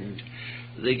concerned,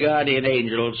 the guardian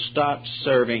angel starts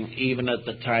serving even at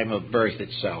the time of birth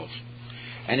itself.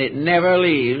 And it never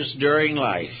leaves during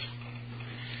life.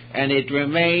 and it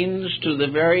remains to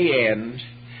the very end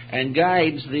and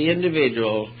guides the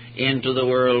individual into the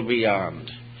world beyond.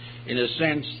 In a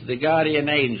sense, the guardian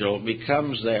angel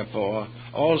becomes, therefore,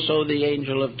 also the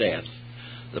angel of death,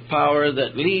 the power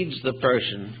that leads the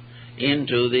person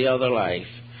into the other life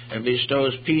and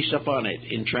bestows peace upon it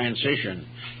in transition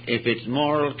if its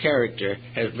moral character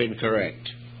has been correct.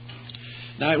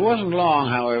 Now, it wasn't long,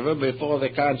 however, before the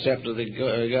concept of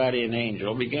the guardian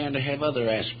angel began to have other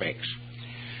aspects.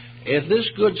 If this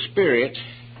good spirit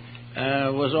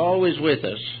was always with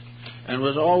us and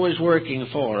was always working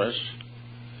for us,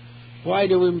 why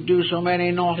do we do so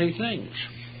many naughty things?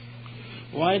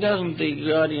 Why doesn't the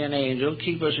guardian angel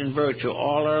keep us in virtue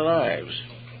all our lives?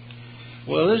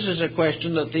 Well, this is a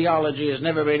question that theology has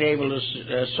never been able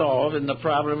to solve in the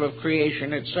problem of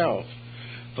creation itself.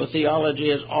 For theology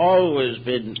has always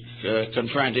been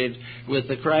confronted with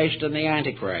the Christ and the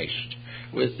Antichrist,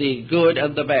 with the good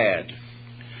and the bad.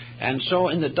 And so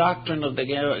in the doctrine of the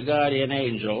guardian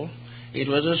angel, it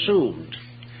was assumed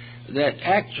that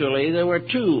actually there were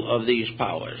two of these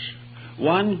powers.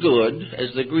 One good,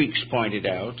 as the Greeks pointed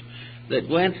out, that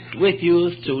went with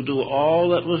you to do all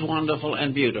that was wonderful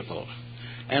and beautiful,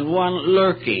 and one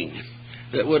lurking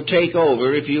that would take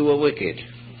over if you were wicked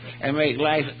and make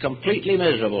life completely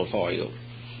miserable for you.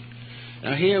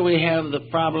 Now here we have the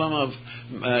problem of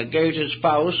Goethe's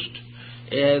Faust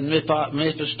and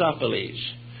Mephistopheles,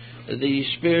 the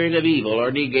spirit of evil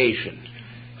or negation,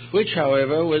 which,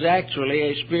 however, was actually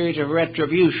a spirit of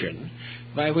retribution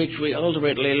by which we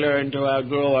ultimately learn to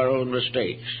outgrow our own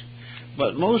mistakes.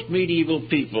 But most medieval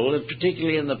people, and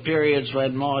particularly in the periods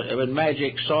when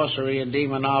magic, sorcery, and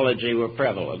demonology were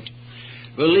prevalent,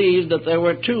 believed that there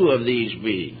were two of these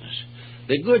beings.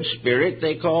 The good spirit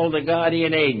they called the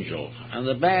guardian angel, and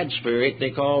the bad spirit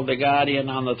they called the guardian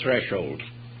on the threshold.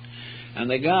 And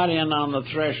the guardian on the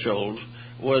threshold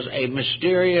was a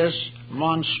mysterious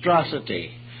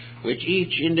monstrosity which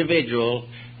each individual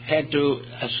had to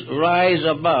rise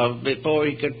above before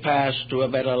he could pass to a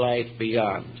better life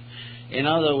beyond. In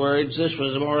other words, this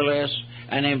was more or less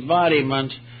an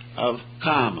embodiment of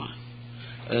karma,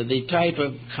 the type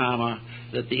of karma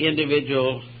that the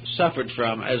individual suffered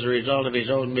from as a result of his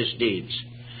own misdeeds.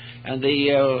 And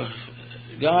the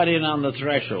guardian on the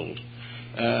threshold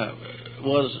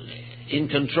was in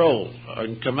control or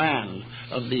in command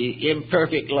of the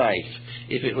imperfect life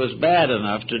if it was bad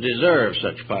enough to deserve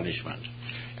such punishment.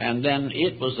 And then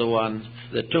it was the one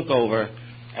that took over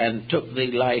and took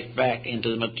the life back into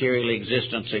the material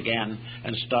existence again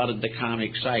and started the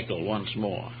karmic cycle once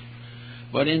more.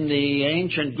 But in the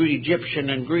ancient Egyptian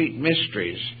and Greek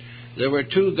mysteries, there were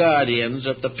two guardians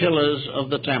at the pillars of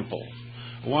the temple.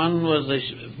 One was this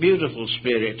beautiful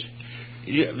spirit,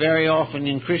 very often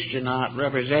in Christian art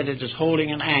represented as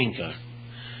holding an anchor,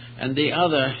 and the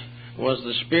other was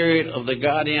the spirit of the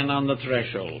guardian on the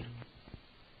threshold,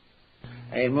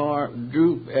 a more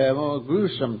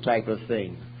gruesome type of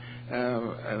thing,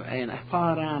 a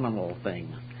part animal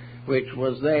thing, which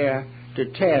was there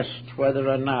to test whether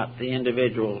or not the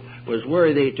individual was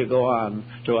worthy to go on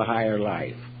to a higher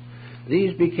life.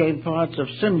 These became parts of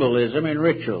symbolism and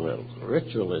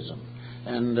ritualism,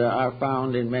 and are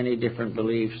found in many different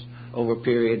beliefs over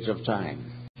periods of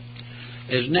time.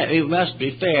 It must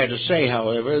be fair to say,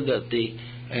 however, that the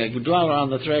dweller on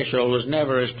the threshold was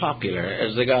never as popular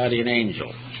as the guardian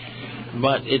angel,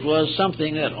 but it was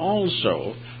something that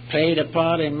also played a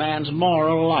part in man's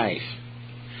moral life,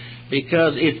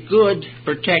 because if good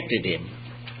protected him,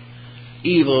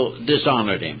 evil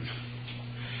dishonored him.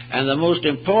 And the most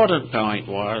important point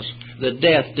was that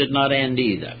death did not end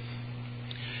either.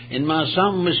 In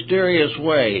some mysterious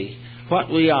way, what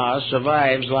we are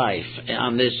survives life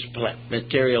on this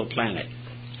material planet.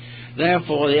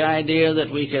 Therefore, the idea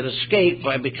that we could escape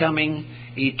by becoming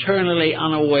eternally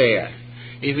unaware,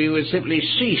 if we would simply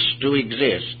cease to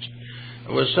exist,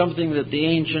 was something that the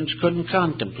ancients couldn't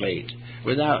contemplate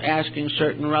without asking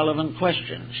certain relevant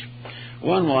questions.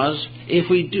 One was, if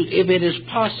it is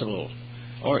possible,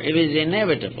 or if it is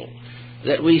inevitable,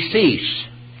 that we cease,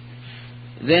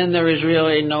 then there is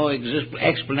really no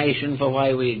explanation for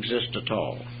why we exist at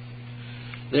all.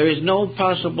 There is no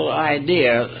possible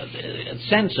idea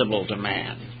sensible to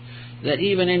man that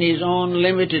even in his own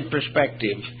limited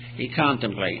perspective he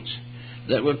contemplates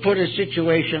that would put a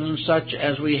situation such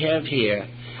as we have here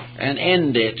and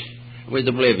end it with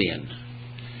oblivion.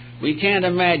 We can't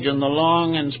imagine the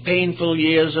long and painful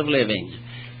years of living,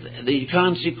 the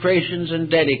consecrations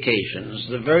and dedications,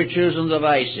 the virtues and the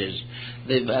vices,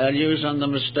 the values and the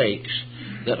mistakes,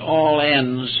 that all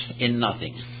ends in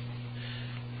nothing.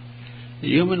 The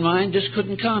human mind just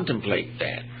couldn't contemplate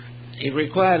that. It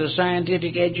required a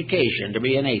scientific education to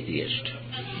be an atheist.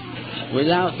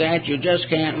 Without that, you just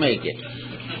can't make it.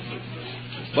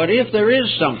 But if there is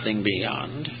something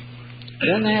beyond,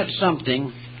 then that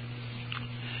something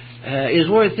is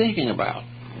worth thinking about.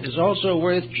 It's also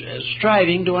worth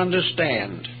striving to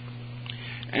understand.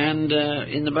 And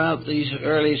in about the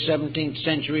early 17th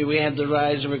century, we had the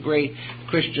rise of a great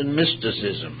Christian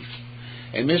mysticism.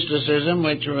 A mysticism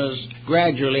which was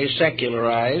gradually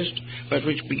secularized, but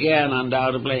which began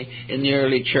undoubtedly in the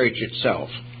early church itself.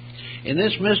 In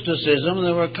this mysticism,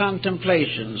 there were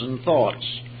contemplations and thoughts.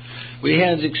 We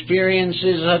had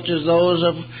experiences such as those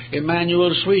of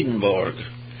Emanuel Swedenborg.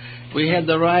 We had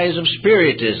the rise of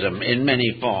Spiritism in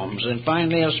many forms, and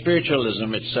finally of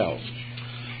spiritualism itself.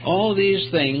 All these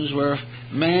things were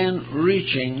man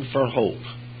reaching for hope.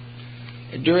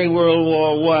 During World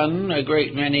War I, a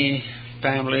great many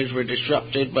families were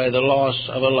disrupted by the loss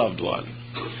of a loved one.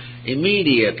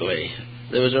 Immediately,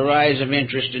 there was a rise of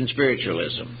interest in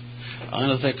spiritualism.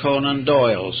 Arthur Conan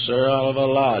Doyle, Sir Oliver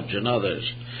Lodge, and others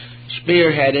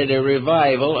spearheaded a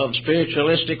revival of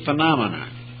spiritualistic phenomena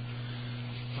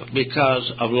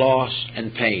because of loss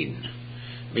and pain,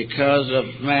 because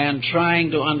of man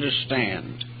trying to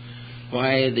understand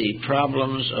why the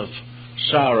problems of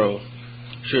sorrow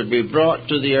should be brought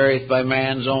to the earth by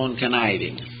man's own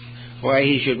conniving, why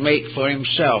he should make for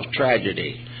himself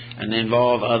tragedy and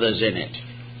involve others in it.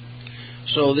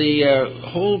 So the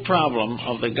whole problem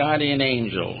of the guardian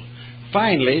angel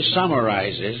finally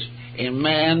summarizes in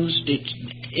man's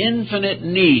infinite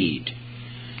need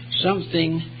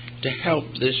something to help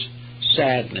this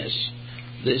sadness,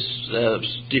 this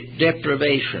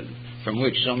deprivation from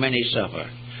which so many suffer.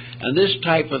 And this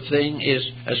type of thing is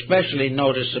especially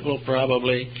noticeable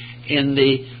probably in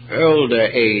the older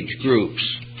age groups.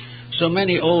 So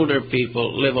many older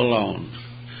people live alone.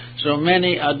 So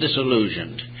many are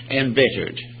disillusioned,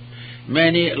 embittered.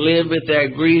 Many live with their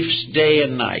griefs day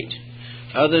and night.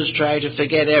 Others try to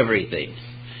forget everything,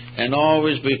 and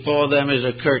always before them is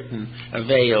a curtain, a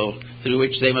veil, through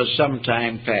which they must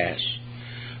sometime pass.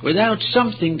 Without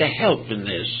something to help in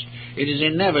this, it is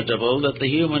inevitable that the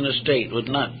human estate would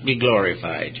not be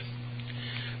glorified.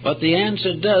 But the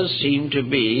answer does seem to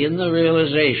be in the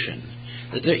realization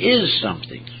that there is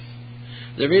something.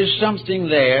 There is something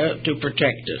there to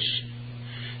protect us,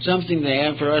 something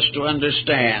there for us to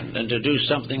understand and to do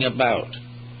something about.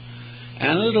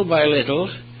 And little by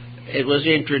little, it was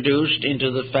introduced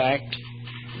into the fact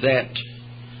that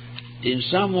in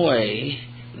some way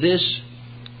this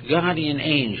guardian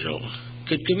angel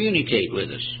could communicate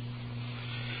with us.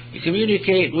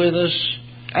 Communicate with us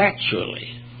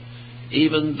actually,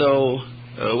 even though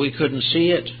we couldn't see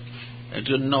it and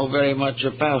didn't know very much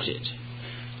about it.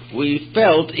 We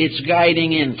felt its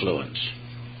guiding influence.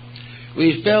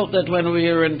 We felt that when we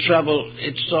were in trouble,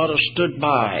 it sort of stood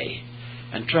by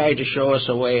and tried to show us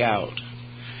a way out.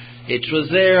 It was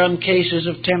there on cases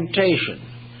of temptation.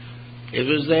 It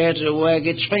was there to wag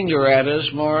its finger at us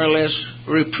more or less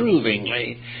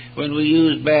reprovingly when we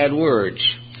used bad words.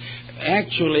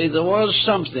 Actually, there was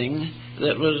something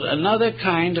that was another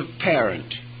kind of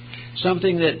parent,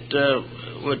 something that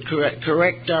would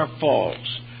correct our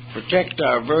faults, protect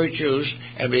our virtues,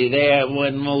 and be there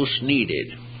when most needed.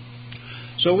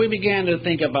 So we began to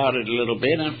think about it a little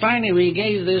bit, and finally we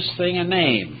gave this thing a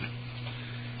name.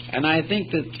 And I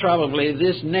think that probably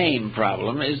this name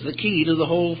problem is the key to the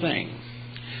whole thing.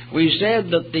 We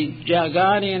said that the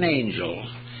guardian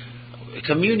angel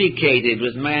communicated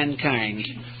with mankind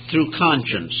through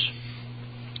conscience,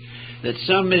 that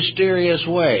some mysterious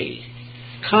way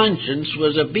conscience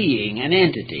was a being, an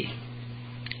entity,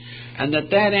 and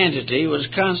that entity was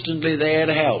constantly there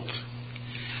to help,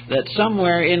 that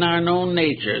somewhere in our known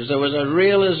natures there was a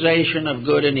realization of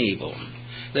good and evil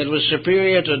that was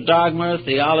superior to dogma,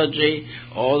 theology,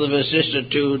 or the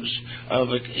vicissitudes of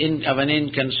an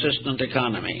inconsistent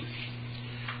economy.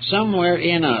 Somewhere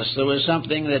in us there was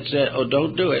something that said, oh,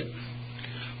 don't do it.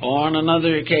 Or on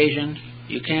another occasion,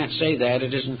 you can't say that,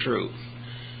 it isn't true.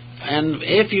 And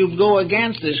if you go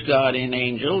against this guardian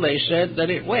angel, they said that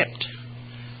it wept.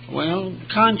 Well,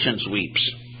 conscience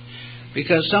weeps,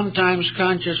 because sometimes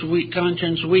conscience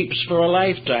weeps for a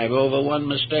lifetime over one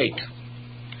mistake.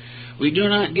 We do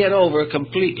not get over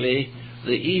completely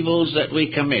the evils that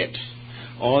we commit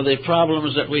or the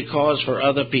problems that we cause for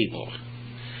other people,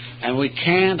 and we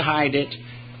can't hide it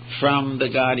from the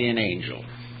guardian angel.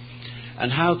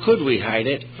 And how could we hide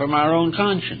it from our own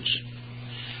conscience?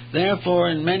 Therefore,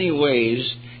 in many ways,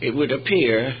 it would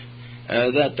appear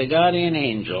that the guardian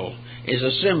angel is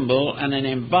a symbol and an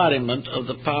embodiment of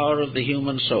the power of the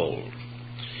human soul.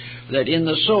 That in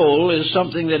the soul is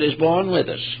something that is born with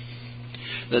us.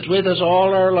 that's with us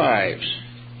all our lives,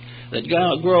 that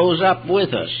grows up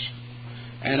with us,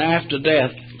 and after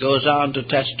death goes on to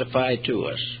testify to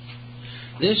us.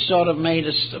 This sort of made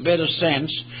a bit of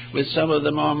sense with some of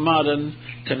the more modern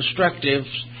constructive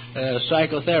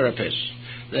psychotherapists,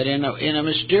 that in a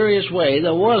mysterious way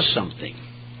there was something,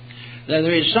 that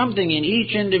there is something in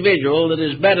each individual that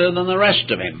is better than the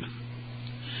rest of him.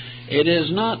 It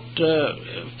is not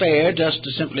fair just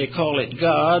to simply call it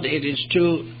God. It is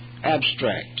too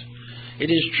abstract.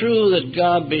 It is true that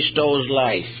God bestows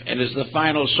life and is the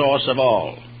final source of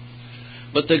all.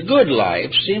 But the good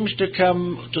life seems to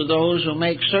come to those who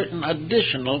make certain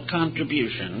additional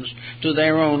contributions to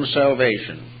their own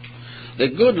salvation. The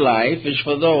good life is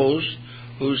for those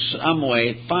who some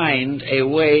way find a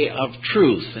way of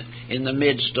truth in the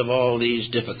midst of all these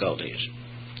difficulties.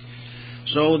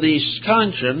 So the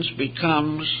conscience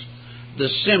becomes the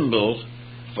symbol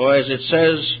for, as it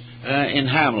says in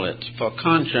Hamlet, for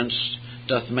conscience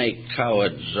doth make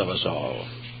cowards of us all.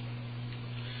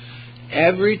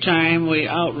 Every time we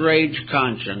outrage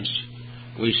conscience,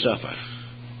 we suffer.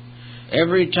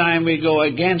 Every time we go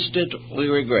against it, we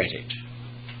regret it.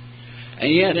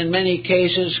 And yet, in many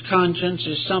cases, conscience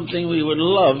is something we would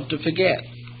love to forget.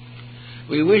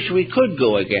 We wish we could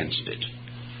go against it,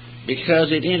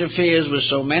 because it interferes with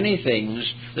so many things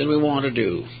that we want to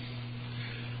do.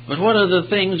 But what are the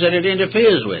things that it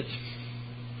interferes with?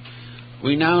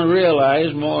 We now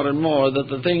realize more and more that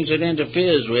the things it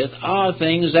interferes with are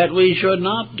things that we should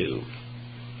not do,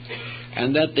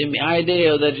 and that the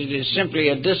idea that it is simply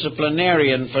a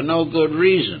disciplinarian for no good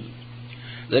reason,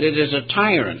 that it is a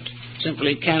tyrant,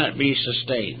 simply cannot be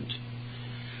sustained.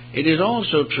 It is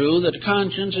also true that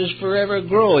conscience is forever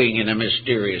growing in a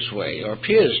mysterious way, or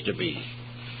appears to be.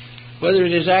 Whether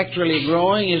it is actually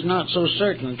growing is not so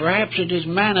certain. Perhaps it is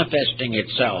manifesting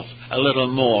itself a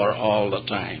little more all the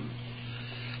time.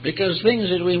 Because things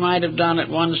that we might have done at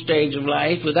one stage of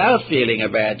life without feeling a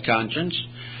bad conscience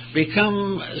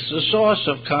become the source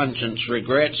of conscience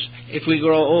regrets if we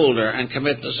grow older and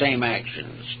commit the same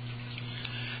actions.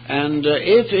 And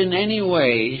if in any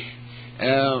way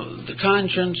the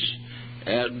conscience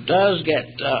does get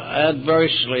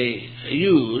adversely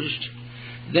used,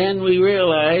 then we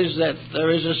realize that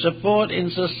there is a support in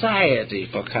society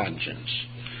for conscience,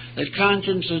 that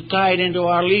conscience is tied into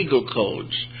our legal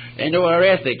codes, into our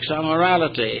ethics, our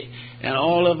morality, and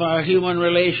all of our human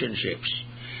relationships.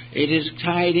 It is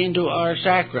tied into our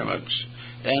sacraments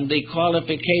and the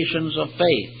qualifications of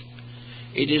faith.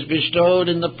 It is bestowed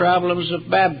in the problems of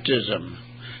baptism,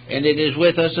 and it is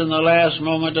with us in the last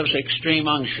moment of extreme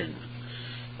unction.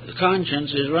 The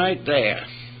conscience is right there.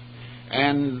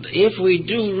 And if we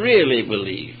do really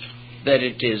believe that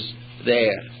it is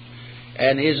there,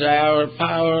 and is our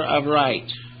power of right,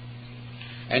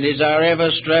 and is our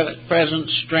ever-present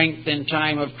strength in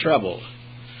time of trouble,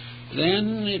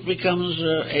 then it becomes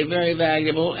a very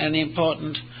valuable and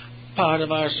important part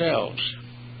of ourselves.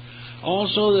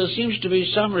 Also, there seems to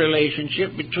be some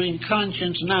relationship between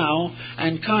conscience now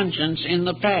and conscience in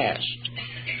the past.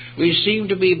 We seem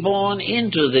to be born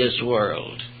into this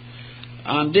world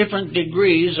on different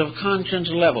degrees of conscience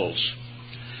levels.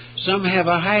 Some have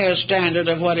a higher standard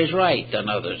of what is right than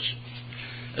others.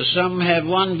 Some have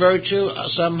one virtue,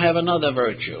 some have another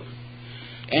virtue.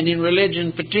 And in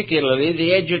religion particularly,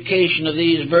 the education of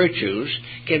these virtues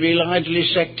can be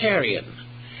largely sectarian.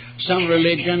 Some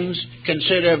religions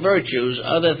consider virtues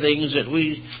other things that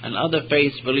we and other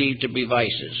faiths believe to be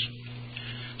vices.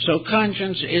 So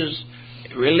conscience is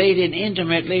related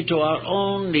intimately to our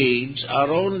own needs, our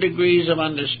own degrees of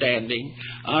understanding,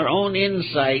 our own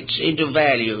insights into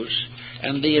values,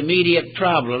 and the immediate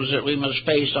problems that we must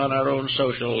face on our own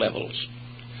social levels.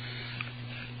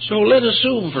 So let us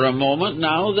assume for a moment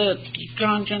now that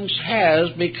conscience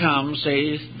has become,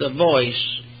 say, the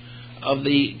voice of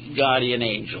the guardian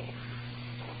angel.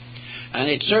 And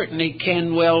it certainly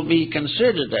can well be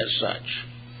considered as such,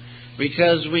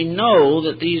 because we know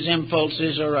that these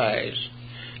impulses arise,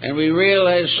 and we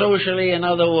realize socially and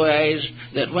otherwise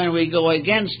that when we go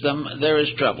against them, there is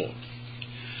trouble.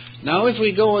 Now, if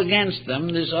we go against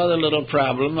them, this other little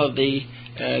problem of the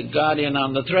guardian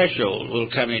on the threshold will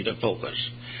come into focus.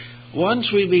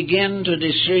 Once we begin to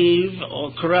deceive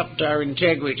or corrupt our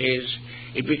integrities,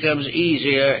 it becomes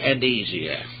easier and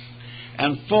easier.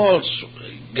 And false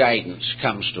guidance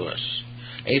comes to us.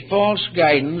 A false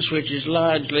guidance which is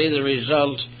largely the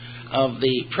result of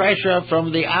the pressure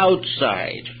from the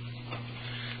outside,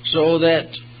 so that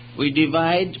we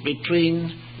divide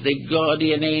between the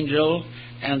guardian angel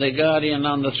and the guardian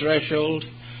on the threshold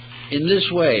in this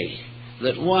way,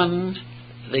 that one,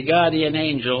 the guardian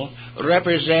angel,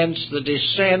 represents the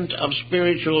descent of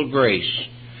spiritual grace.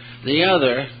 The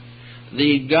other,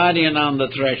 the guardian on the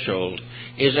threshold,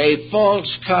 is a false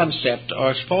concept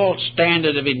or false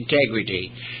standard of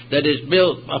integrity that is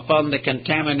built upon the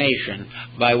contamination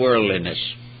by worldliness.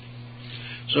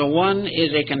 So one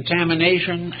is a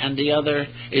contamination and the other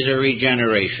is a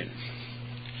regeneration.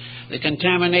 The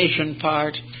contamination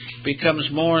part becomes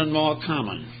more and more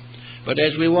common. But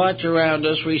as we watch around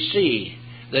us, we see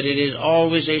that it is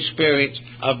always a spirit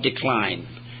of decline.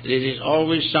 It is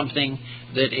always something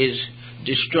that is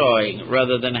destroying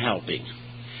rather than helping.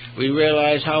 We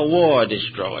realize how war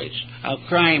destroys, how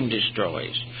crime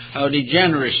destroys, how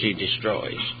degeneracy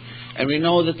destroys. And we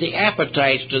know that the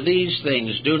appetites to these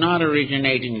things do not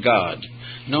originate in God,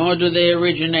 nor do they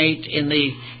originate in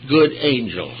the good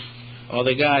angel or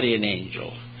the guardian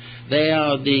angel. They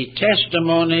are the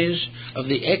testimonies of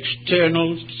the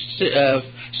external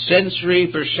sensory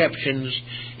perceptions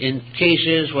in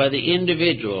cases where the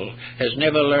individual has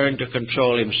never learned to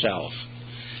control himself.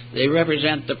 They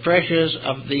represent the pressures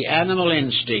of the animal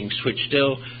instincts which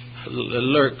still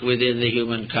lurk within the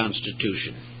human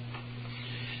constitution.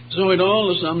 So it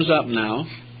all sums up now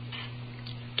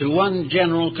to one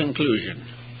general conclusion,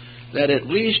 that at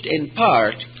least in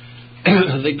part,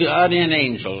 the guardian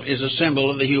angel is a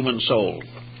symbol of the human soul.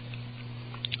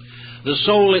 The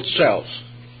soul itself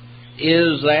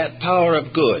is that power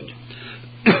of good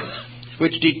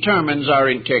which determines our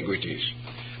integrities,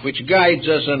 which guides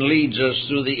us and leads us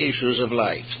through the issues of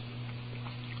life.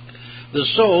 The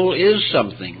soul is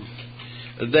something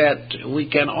that we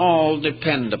can all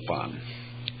depend upon.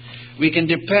 We can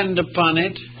depend upon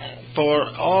it for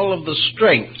all of the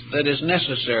strength that is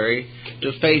necessary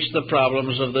to face the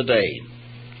problems of the day.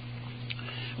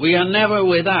 We are never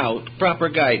without proper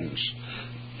guidance.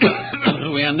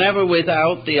 We are never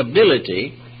without the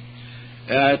ability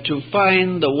to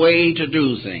find the way to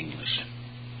do things.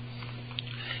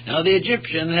 Now, the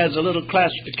Egyptian has a little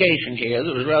classification here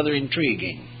that was rather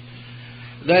intriguing.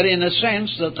 That in a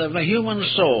sense that the human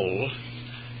soul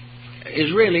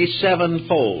is really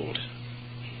sevenfold.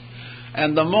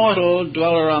 And the mortal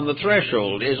dweller on the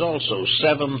threshold is also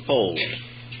sevenfold.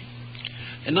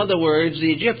 In other words,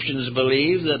 the Egyptians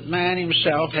believed that man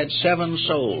himself had 7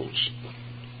 souls.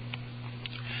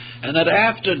 And that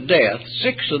after death,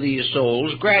 6 of these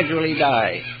souls gradually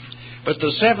die. But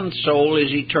the 7th soul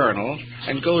is eternal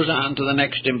and goes on to the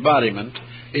next embodiment,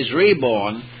 is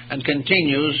reborn, and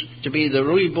continues to be the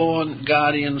reborn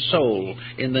guardian soul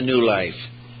in the new life.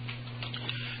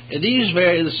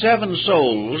 The 7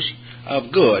 souls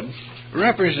of good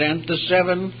represent the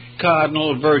 7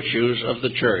 cardinal virtues of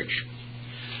the church.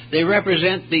 They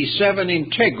represent the 7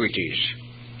 integrities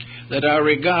that are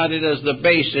regarded as the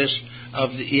basis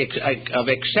of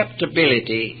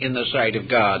acceptability in the sight of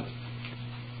God.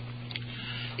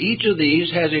 Each of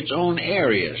these has its own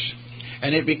areas,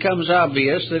 and it becomes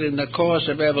obvious that in the course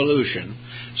of evolution,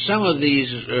 some of these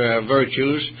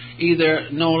virtues either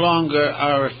no longer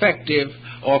are effective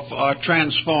or are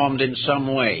transformed in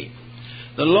some way.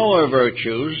 The lower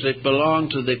virtues that belong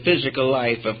to the physical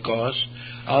life, of course,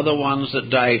 are the ones that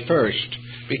die first,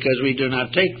 because we do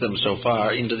not take them so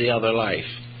far into the other life.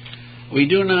 We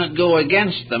do not go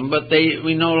against them, but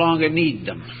we no longer need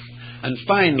them. And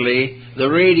finally, the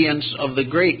radiance of the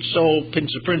great soul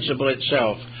principle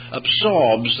itself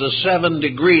absorbs the 7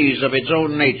 degrees of its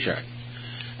own nature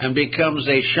and becomes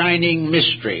a shining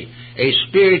mystery, a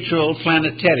spiritual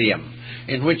planetarium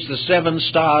in which the 7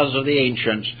 stars of the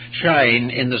ancients shine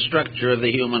in the structure of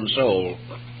the human soul.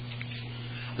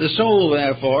 The soul,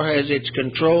 therefore, has its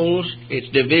controls, its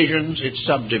divisions, its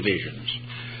subdivisions.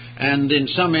 And in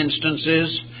some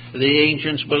instances, the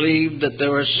ancients believed that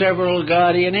there were several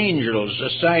guardian angels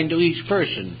assigned to each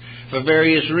person for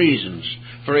various reasons.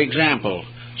 For example,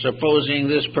 supposing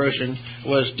this person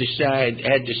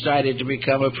had decided to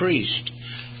become a priest,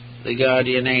 the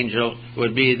guardian angel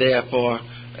would be therefore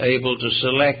able to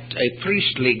select a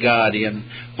priestly guardian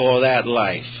for that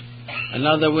life.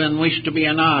 Another one wished to be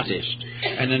an artist,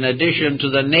 and in addition to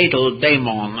the natal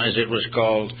daemon, as it was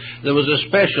called, there was a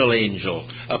special angel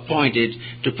appointed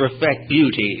to perfect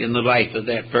beauty in the life of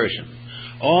that person.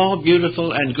 All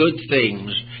beautiful and good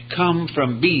things come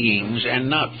from beings and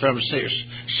not from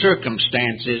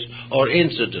circumstances or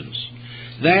incidents.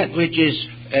 That which is,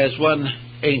 as one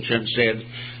ancient said,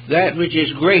 that which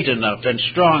is great enough and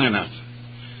strong enough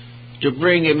to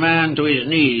bring a man to his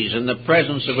knees in the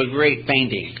presence of a great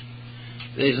painting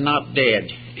is not dead,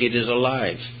 it is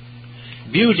alive.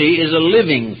 Beauty is a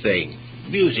living thing.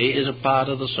 Beauty is a part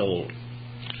of the soul.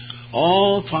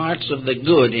 All parts of the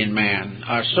good in man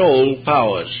are soul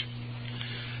powers.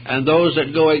 and those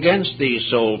that go against these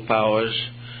soul powers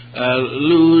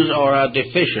lose or are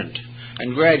deficient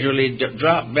and gradually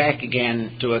drop back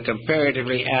again to a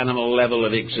comparatively animal level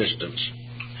of existence.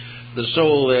 The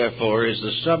soul, therefore, is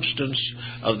the substance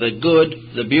of the good,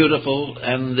 the beautiful,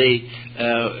 and the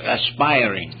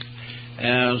aspiring.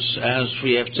 As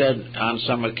we have said on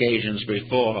some occasions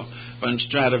before, when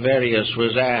Stradivarius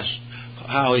was asked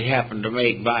how he happened to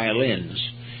make violins,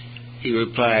 he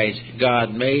replied,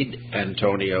 God made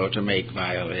Antonio to make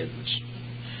violins.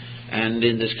 And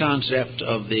in this concept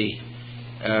of the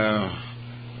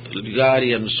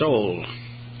guardian soul,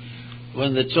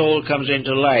 when the soul comes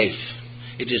into life,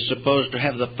 it is supposed to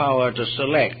have the power to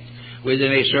select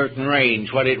within a certain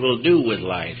range what it will do with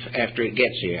life after it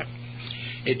gets here.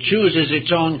 It chooses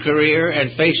its own career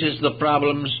and faces the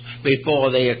problems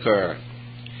before they occur.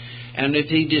 And if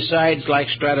he decides, like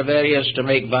Stradivarius, to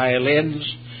make violins,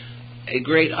 a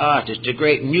great artist, a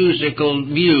great musical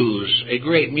muse, a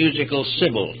great musical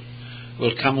Sibyl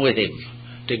will come with him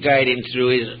to guide him through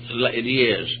his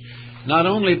years. Not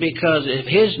only because of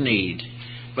his need,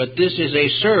 but this is a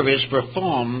service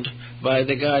performed by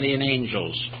the guardian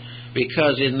angels,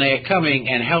 because in their coming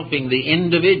and helping the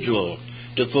individual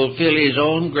to fulfill his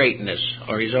own greatness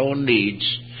or his own needs,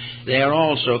 they are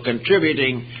also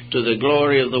contributing to the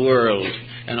glory of the world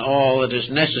and all that is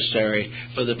necessary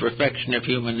for the perfection of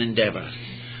human endeavor.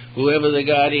 Whoever the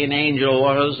guardian angel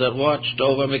was that watched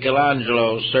over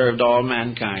Michelangelo served all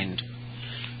mankind.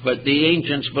 But the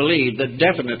ancients believed that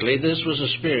definitely this was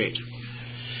a spirit,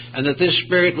 and that this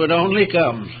spirit would only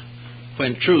come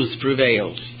when truth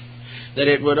prevailed, that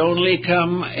it would only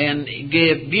come and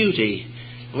give beauty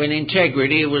when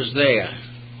integrity was there.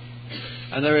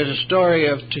 And there is a story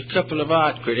of a couple of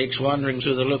art critics wandering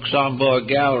through the Luxembourg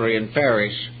Gallery in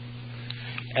Paris,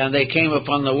 and they came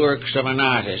upon the works of an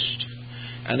artist,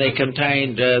 and they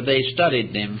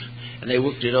studied them, and they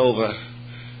looked it over,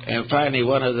 and finally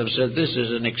one of them said, "This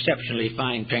is an exceptionally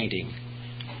fine painting."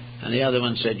 And the other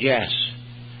one said, "Yes,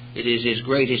 it is his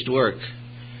greatest work,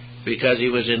 because he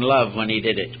was in love when he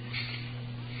did it."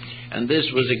 And this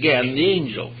was again the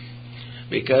angel,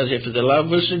 because if the love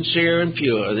was sincere and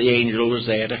pure, the angel was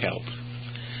there to help.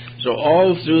 So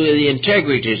all through the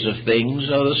integrities of things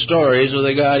are the stories of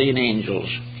the guardian angels.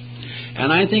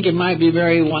 And I think it might be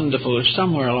very wonderful if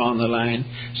somewhere along the line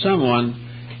someone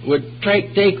would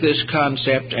take this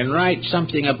concept and write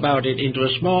something about it into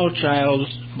a small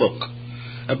child's book,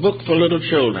 a book for little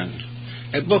children,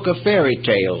 a book of fairy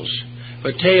tales,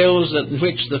 for tales in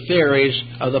which the fairies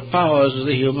are the powers of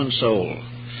the human soul,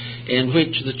 in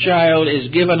which the child is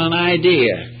given an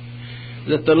idea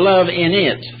that the love in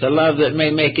it, the love that may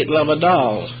make it love a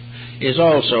doll, is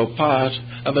also part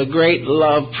of a great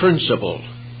love principle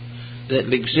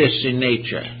that exists in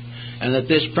nature, and that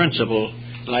this principle,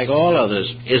 like all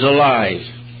others, is alive.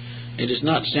 It is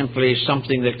not simply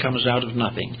something that comes out of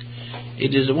nothing.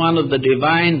 It is one of the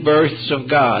divine births of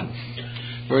God.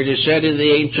 For it is said in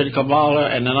the ancient Kabbalah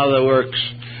and in other works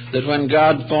that when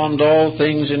God formed all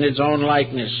things in his own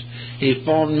likeness, he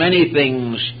formed many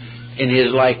things in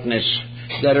his likeness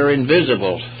that are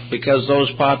invisible, because those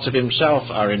parts of himself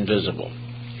are invisible.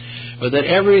 But that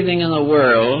everything in the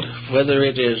world, whether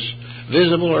it is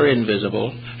visible or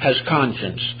invisible, has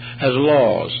conscience, has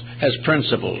laws, has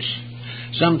principles.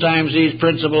 Sometimes these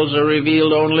principles are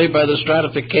revealed only by the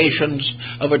stratifications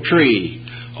of a tree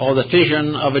or the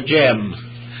fission of a gem.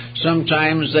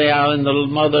 Sometimes they are in the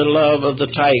mother love of the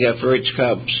tiger for its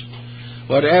cubs.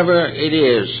 Whatever it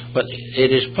is, but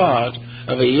it is part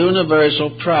of a universal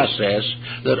process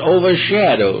that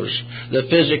overshadows the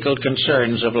physical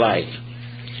concerns of life.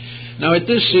 Now, at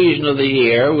this season of the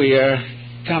year, we are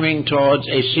coming towards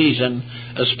a season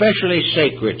especially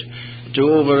sacred to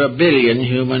over 1 billion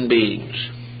human beings.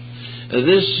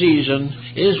 This season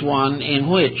is one in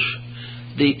which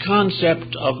the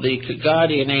concept of the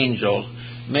guardian angel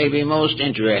may be most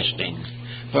interesting,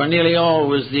 for nearly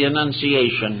always the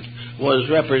Annunciation was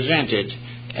represented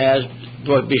as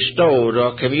bestowed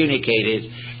or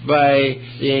communicated by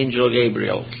the angel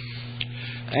Gabriel.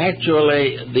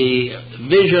 Actually, the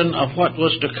vision of what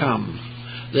was to come,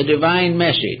 the divine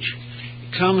message,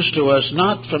 comes to us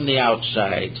not from the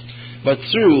outside, but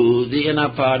through the inner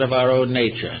part of our own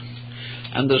nature.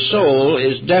 And the soul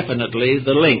is definitely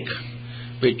the link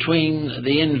between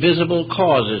the invisible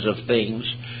causes of things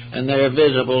and their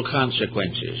visible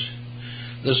consequences.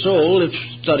 The soul, if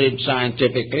studied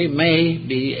scientifically, may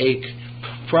be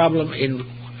a problem in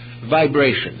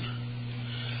vibration.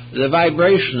 The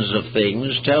vibrations of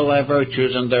things tell their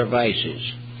virtues and their vices.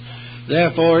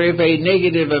 Therefore, if a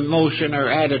negative emotion or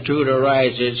attitude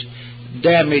arises,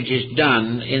 damage is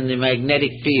done in the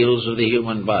magnetic fields of the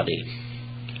human body.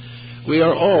 We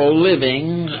are all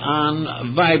living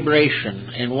on vibration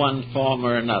in one form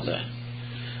or another.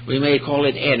 We may call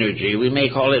it energy, we may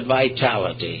call it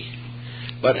vitality,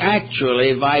 but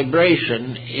actually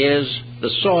vibration is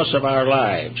the source of our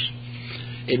lives.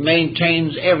 It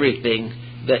maintains everything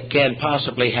that can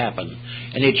possibly happen,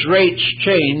 and its rates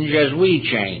change as we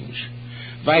change.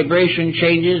 Vibration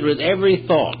changes with every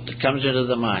thought that comes into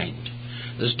the mind.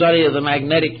 The study of the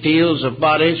magnetic fields of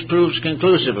bodies proves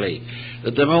conclusively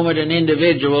that the moment an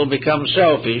individual becomes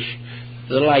selfish,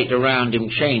 the light around him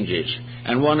changes,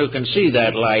 and one who can see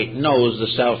that light knows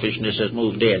the selfishness has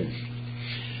moved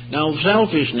in. Now,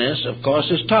 selfishness, of course,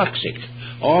 is toxic.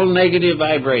 All negative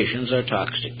vibrations are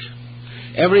toxic.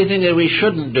 Everything that we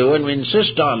shouldn't do and we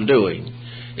insist on doing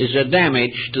is a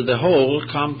damage to the whole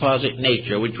composite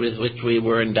nature with which we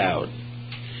were endowed.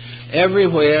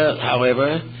 Everywhere,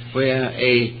 however, where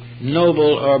a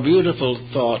noble or beautiful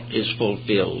thought is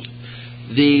fulfilled,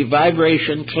 the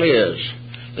vibration clears,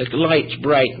 the lights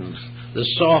brighten, the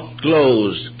soft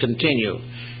glows continue,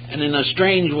 and in a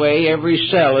strange way every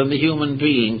cell in the human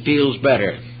being feels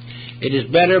better. It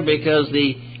is better because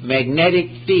the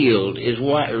magnetic field is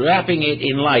wrapping it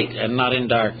in light and not in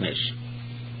darkness.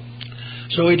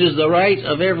 So it is the right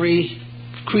of every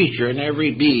creature and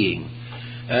every being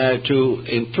to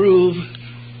improve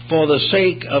for the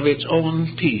sake of its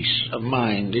own peace of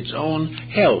mind, its own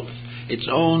health, its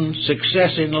own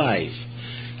success in life.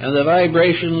 And the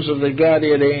vibrations of the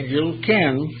guardian angel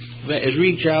can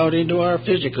reach out into our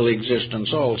physical existence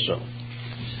also.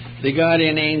 The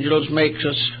guardian angels make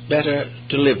us better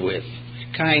to live with,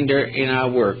 kinder in our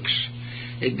works.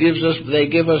 They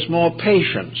give us more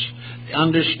patience,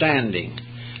 understanding.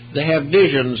 They have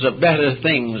visions of better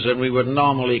things than we would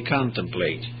normally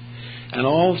contemplate. And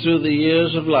all through the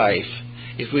years of life,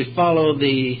 if we follow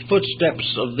the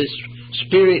footsteps of this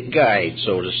spirit guide,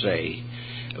 so to say,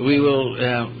 we will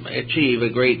achieve a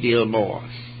great deal more.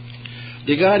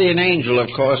 The guardian angel, of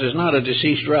course, is not a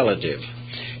deceased relative.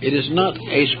 It is not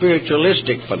a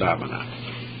spiritualistic phenomenon.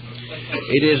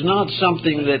 It is not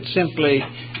something that simply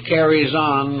carries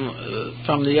on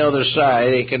from the other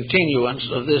side, a continuance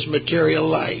of this material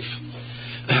life.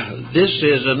 This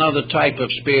is another type of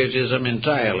spiritism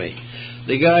entirely.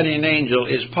 The guardian angel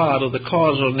is part of the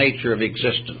causal nature of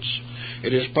existence.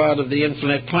 It is part of the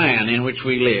infinite plan in which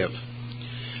we live.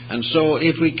 And so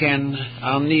if we can,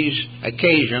 on these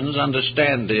occasions,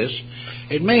 understand this,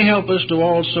 it may help us to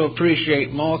also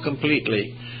appreciate more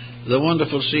completely the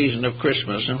wonderful season of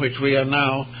Christmas in which we are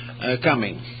now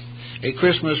coming. A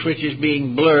Christmas which is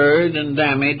being blurred and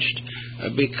damaged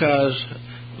because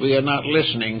we are not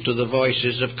listening to the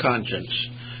voices of conscience.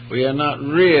 We are not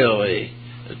really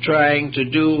trying to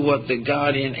do what the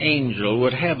guardian angel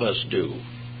would have us do.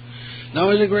 Now,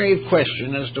 there's a grave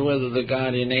question as to whether the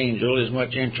guardian angel is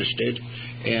much interested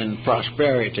in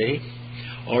prosperity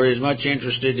or is much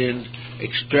interested in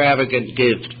extravagant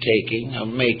gift-taking or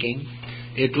making.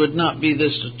 It would not be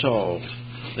this at all.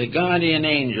 The guardian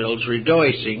angel's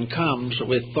rejoicing comes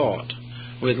with thought,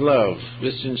 with love,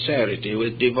 with sincerity,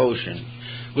 with devotion,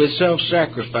 with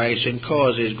self-sacrifice in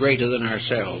causes greater than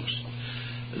ourselves.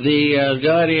 The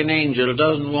guardian angel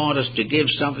doesn't want us to give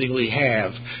something we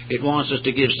have. It wants us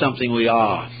to give something we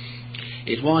are.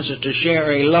 It wants us to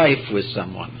share a life with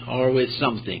someone or with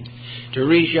something, to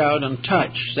reach out and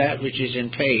touch that which is in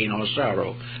pain or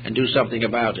sorrow and do something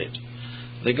about it.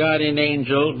 The guardian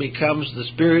angel becomes the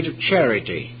spirit of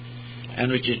charity,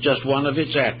 and which is just one of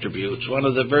its attributes, one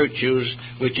of the virtues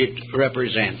which it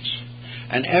represents.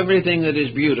 And everything that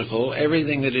is beautiful,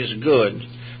 everything that is good,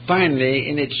 finally,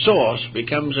 in its source,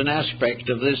 becomes an aspect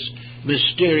of this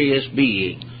mysterious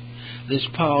being, this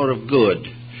power of good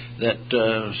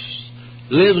that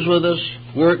lives with us,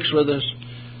 works with us,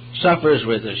 suffers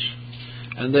with us.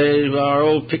 And there are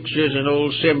old pictures and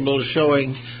old symbols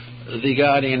showing the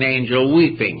guardian angel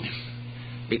weeping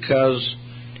because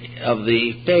of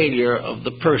the failure of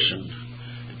the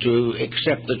person to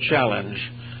accept the challenge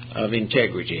of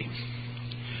integrity.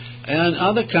 And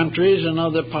other countries and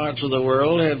other parts of the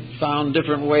world have found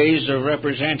different ways of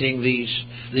representing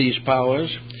these powers,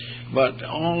 but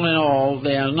all in all,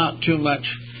 there are not too much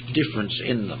difference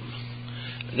in them.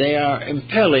 They are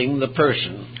impelling the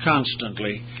person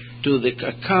constantly to the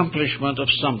accomplishment of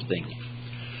something.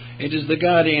 It is the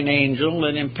guardian angel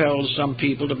that impels some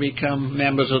people to become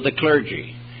members of the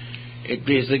clergy. It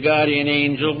is the guardian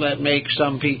angel that makes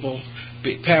some people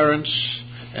parents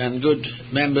and good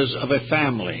members of a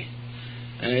family.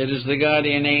 And it is the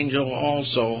guardian angel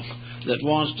also that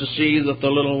wants to see that the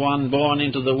little one born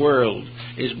into the world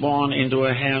is born into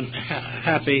a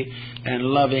happy and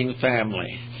loving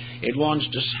family. It wants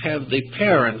to have the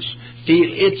parents feel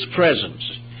its presence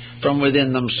from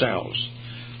within themselves.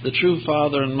 The true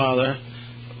father and mother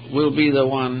will be the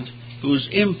one whose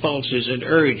impulses and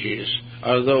urges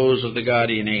are those of the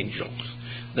guardian angel,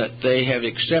 that they have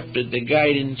accepted the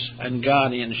guidance and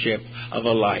guardianship of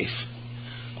a life.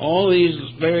 All these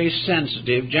very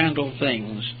sensitive, gentle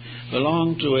things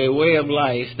belong to a way of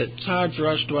life that's hard for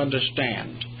us to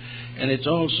understand. And it's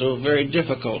also very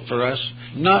difficult for us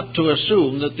not to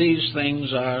assume that these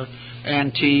things are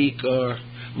antique or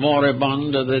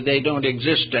moribund, or that they don't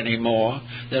exist anymore,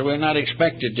 that we're not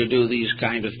expected to do these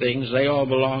kind of things. They all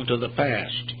belong to the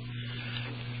past.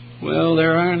 Well,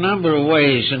 there are a number of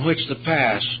ways in which the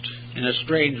past, in a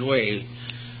strange way,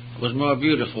 was more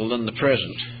beautiful than the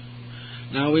present.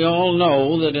 Now, we all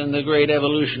know that in the great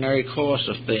evolutionary course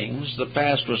of things, the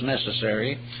past was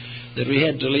necessary, that we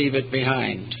had to leave it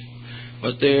behind.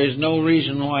 But there is no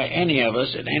reason why any of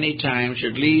us at any time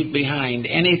should leave behind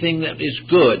anything that is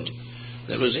good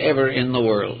that was ever in the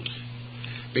world.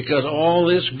 Because all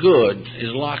this good is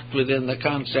locked within the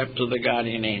concept of the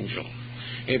guardian angel.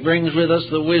 It brings with us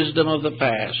the wisdom of the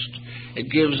past.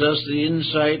 It gives us the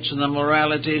insights and the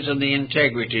moralities and the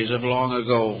integrities of long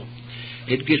ago.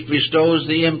 It bestows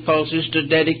the impulses to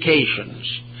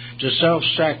dedications, to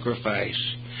self-sacrifice.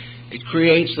 It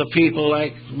creates the people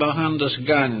like Mohandas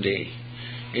Gandhi.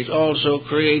 It also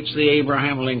creates the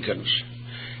Abraham Lincolns.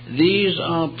 These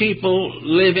are people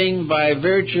living by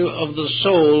virtue of the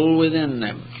soul within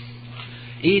them.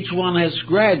 Each one has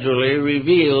gradually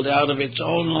revealed out of its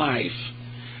own life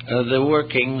the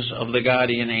workings of the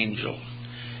guardian angel.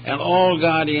 And all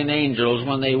guardian angels,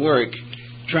 when they work,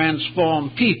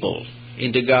 transform people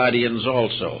into guardians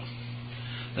also.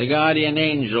 The guardian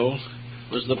angel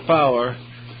was the power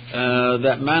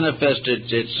that manifested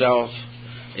itself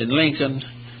in Lincoln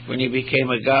when he became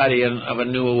a guardian of a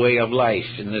new way of life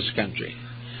in this country.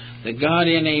 The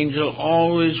guardian angel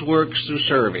always works through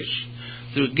service,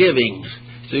 through giving,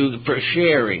 through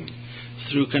sharing,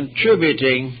 through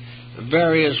contributing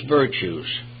various virtues.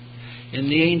 In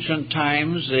the ancient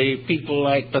times, the people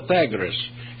like Pythagoras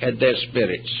had their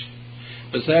spirits.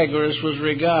 Pythagoras was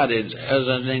regarded as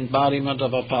an embodiment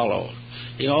of Apollo.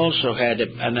 He also had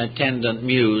an attendant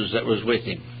muse that was with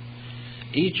him.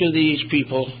 Each of these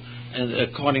people,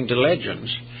 according to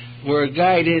legends, were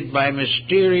guided by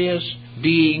mysterious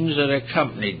beings that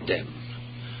accompanied them.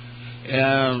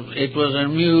 It was a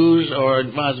muse, or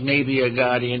it was maybe a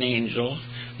guardian angel,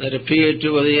 that appeared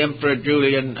to the Emperor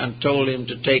Julian and told him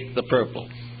to take the purple.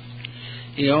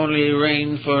 He only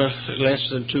reigned for less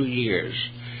than 2 years,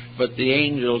 but the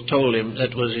angel told him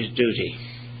that was his duty.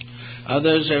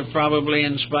 Others have probably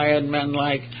inspired men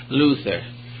like Luther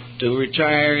to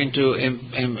retire into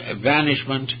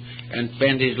banishment and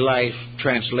spend his life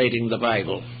translating the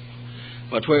Bible.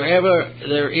 But wherever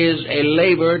there is a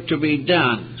labor to be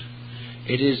done,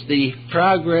 it is the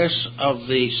progress of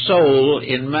the soul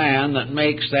in man that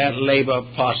makes that labor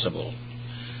possible.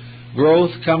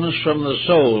 Growth comes from the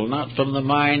soul, not from the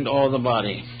mind or the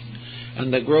body.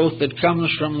 And the growth that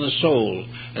comes from the soul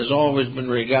has always been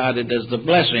regarded as the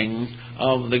blessing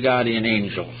of the guardian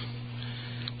angel.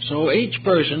 So each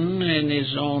person in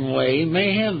his own way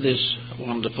may have this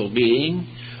wonderful being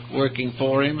working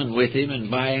for him and with him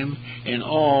and by him in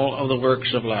all of the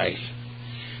works of life.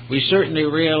 We certainly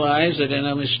realize that in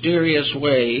a mysterious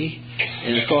way,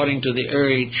 and according to the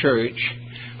early church,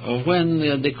 when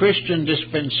the Christian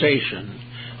dispensation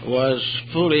was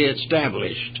fully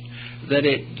established, that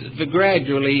it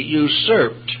gradually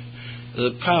usurped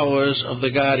the powers of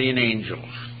the guardian angel.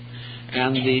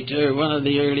 And one of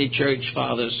the early church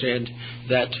fathers said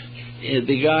that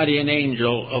the guardian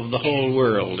angel of the whole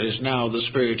world is now the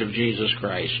Spirit of Jesus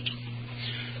Christ.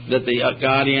 That the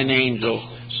guardian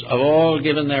angels have all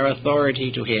given their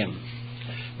authority to him.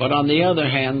 But on the other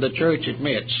hand, the church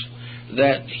admits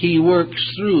that he works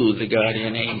through the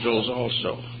guardian angels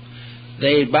also.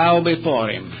 They bow before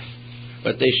him,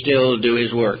 but they still do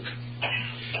his work.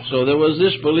 So there was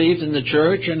this belief in the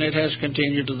church, and it has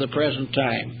continued to the present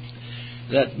time,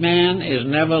 that man is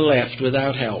never left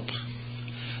without help.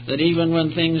 That even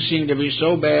when things seem to be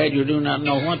so bad you do not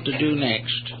know what to do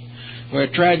next,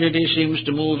 where tragedy seems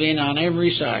to move in on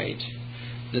every side,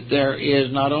 that there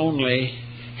is not only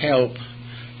help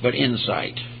but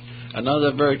insight.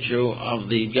 Another virtue of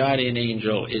the guardian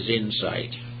angel is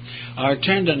insight. Our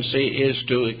tendency is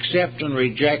to accept and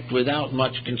reject without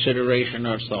much consideration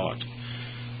or thought.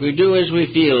 We do as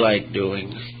we feel like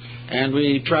doing, and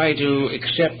we try to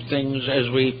accept things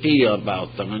as we feel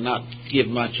about them and not give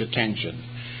much attention.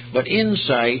 But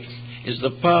insight is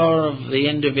the power of the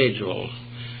individual,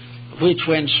 which,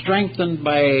 when strengthened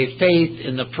by faith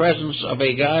in the presence of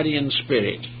a guardian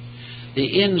spirit,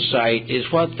 the insight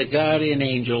is what the guardian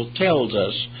angel tells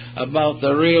us about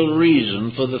the real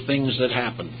reason for the things that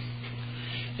happen.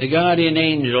 The guardian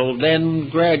angel then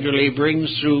gradually brings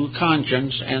through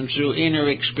conscience and through inner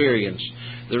experience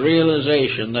the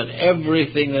realization that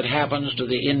everything that happens to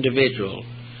the individual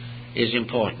is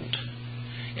important.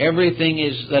 Everything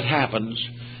that happens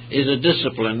is a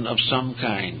discipline of some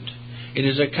kind. It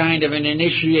is a kind of an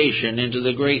initiation into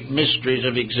the great mysteries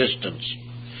of existence.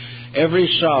 Every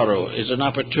sorrow is an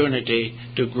opportunity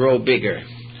to grow bigger.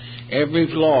 Every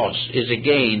loss is a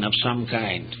gain of some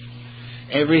kind.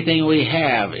 Everything we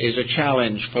have is a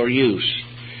challenge for use.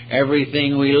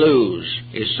 Everything we lose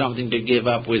is something to give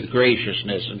up with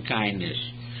graciousness and kindness.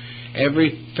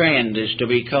 Every friend is to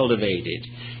be cultivated.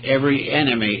 Every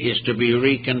enemy is to be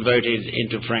reconverted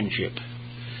into friendship.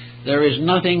 There is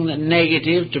nothing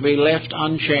negative to be left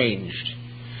unchanged,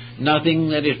 nothing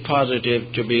that is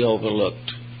positive to be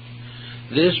overlooked.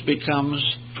 This becomes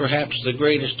perhaps the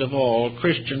greatest of all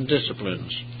Christian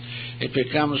disciplines. It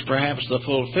becomes perhaps the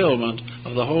fulfillment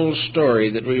of the whole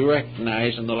story that we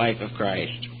recognize in the life of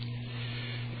Christ.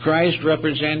 Christ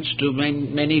represents to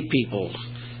many people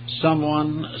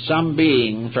some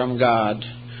being from God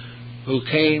who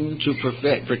came to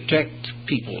protect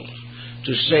people,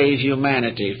 to save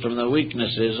humanity from the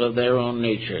weaknesses of their own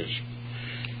natures.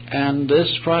 And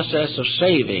this process of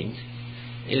saving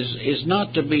is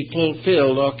not to be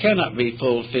fulfilled or cannot be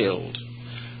fulfilled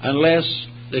unless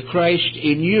the Christ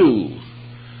in you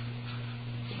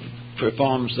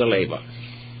performs the labor.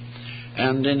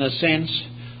 And in a sense,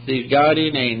 the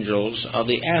guardian angels are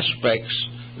the aspects,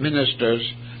 ministers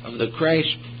of the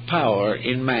Christ power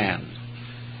in man.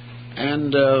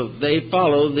 And they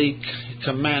follow the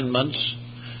commandments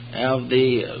of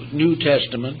the New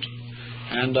Testament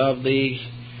and of the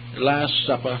Last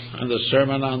Supper and the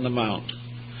Sermon on the Mount.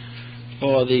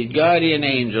 For the guardian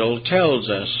angel tells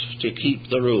us to keep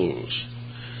the rules.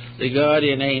 The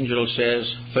guardian angel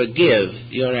says,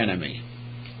 forgive your enemy.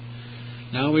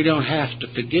 Now, we don't have to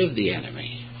forgive the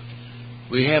enemy.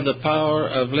 We have the power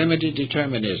of limited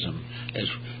determinism, as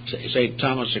St.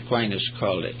 Thomas Aquinas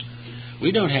called it.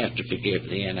 We don't have to forgive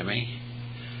the enemy.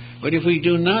 But if we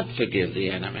do not forgive the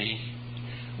enemy,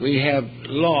 we have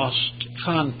lost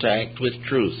contact with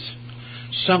truth.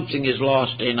 Something is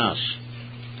lost in us.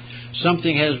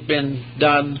 Something has been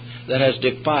done that has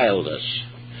defiled us.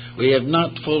 We have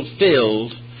not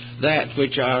fulfilled that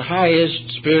which our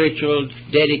highest spiritual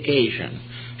dedication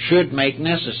should make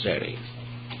necessary.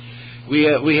 We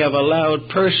have allowed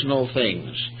personal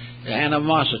things,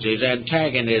 animosities,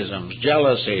 antagonisms,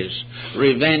 jealousies,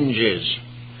 revenges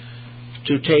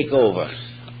to take over,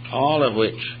 all of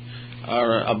which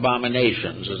are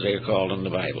abominations, as they are called in the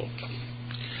Bible.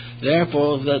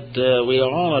 Therefore, that we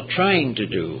all are trying to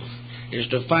do is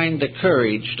to find the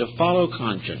courage to follow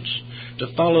conscience,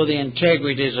 to follow the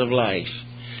integrities of life,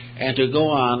 and to go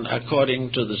on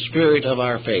according to the spirit of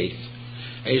our faith,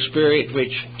 a spirit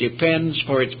which depends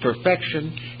for its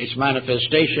perfection, its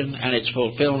manifestation, and its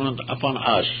fulfillment upon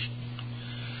us.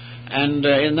 And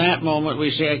in that moment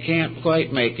we say, I can't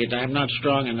quite make it, I'm not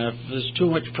strong enough, there's too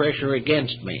much pressure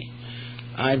against me,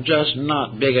 I'm just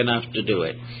not big enough to do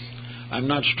it, I'm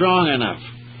not strong enough,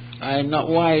 I'm not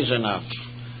wise enough,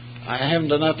 I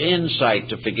haven't enough insight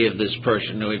to forgive this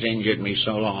person who has injured me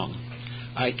so long,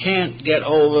 I can't get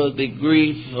over the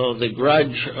grief or the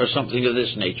grudge or something of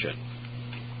this nature.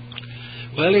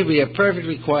 Well, if we are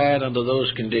perfectly quiet under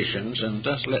those conditions and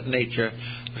just let nature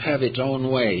have its own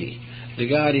way, the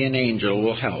guardian angel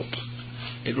will help.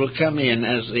 It will come in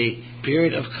as the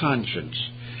period of conscience.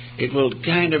 It will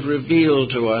kind of reveal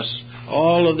to us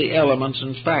all of the elements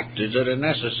and factors that are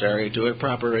necessary to a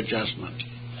proper adjustment.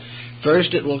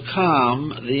 First, it will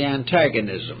calm the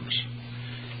antagonisms.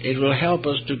 It will help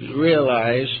us to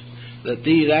realize that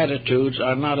these attitudes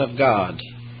are not of God,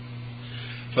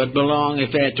 but belong,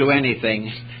 if to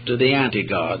anything, to the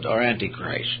anti-God or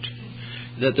antichrist.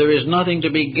 That there is nothing to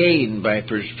be gained by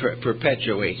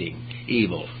perpetuating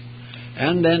evil.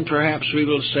 And then perhaps we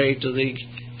will say to the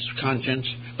conscience,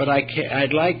 but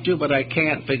I'd like to, but I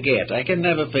can't forget. I can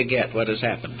never forget what has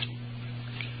happened.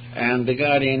 And the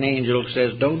guardian angel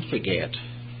says, don't forget.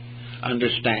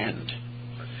 Understand.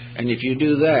 And if you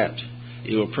do that,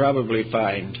 you will probably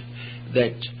find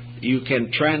that you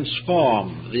can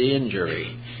transform the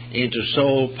injury into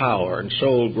soul power and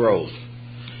soul growth.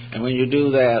 And when you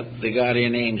do that, the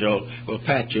guardian angel will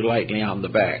pat you lightly on the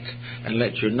back and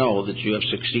let you know that you have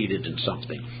succeeded in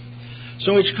something.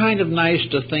 So it's kind of nice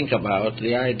to think about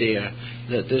the idea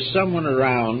that there's someone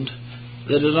around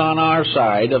that is on our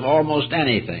side of almost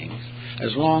anything,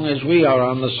 as long as we are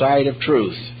on the side of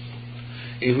truth.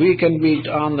 If we can be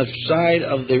on the side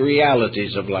of the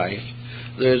realities of life,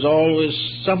 there's always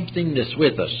something that's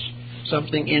with us,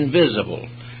 something invisible,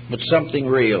 but something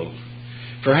real.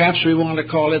 Perhaps we want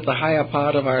to call it the higher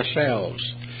part of ourselves.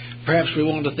 Perhaps we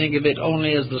want to think of it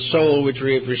only as the soul which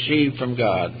we have received from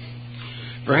God.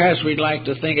 Perhaps we'd like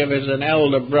to think of it as an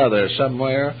elder brother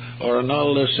somewhere, or an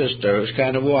older sister who's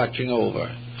kind of watching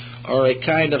over, or a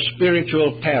kind of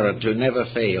spiritual parent who never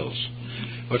fails.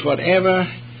 But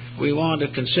whatever we want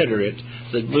to consider it,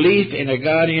 the belief in a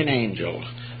guardian angel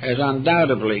has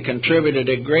undoubtedly contributed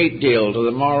a great deal to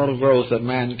the moral growth of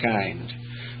mankind.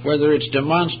 Whether it's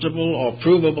demonstrable or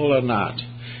provable or not,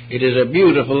 it is a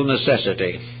beautiful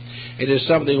necessity. It is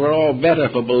something we're all better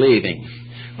for believing,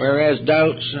 whereas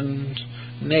doubts and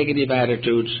negative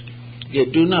attitudes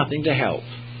do nothing to help.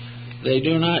 They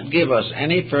do not give us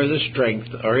any further strength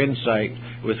or insight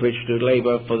with which to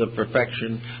labor for the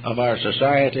perfection of our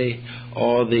society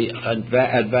or the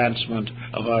advancement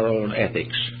of our own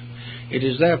ethics. It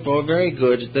is therefore very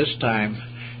good at this time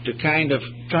to kind of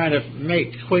try to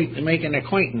make an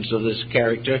acquaintance of this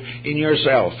character in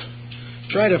yourself.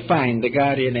 Try to find the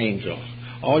guardian angel.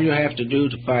 All you have to do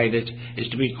to find it is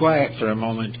to be quiet for a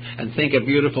moment and think a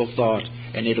beautiful thought,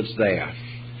 and it's there.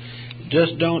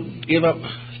 Just don't give up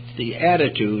the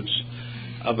attitudes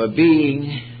of a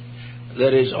being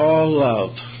that is all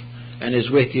love and is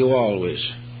with you always,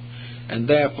 and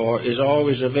therefore is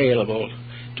always available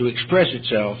to express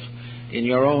itself in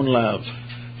your own love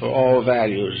for all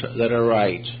values that are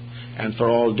right and for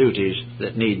all duties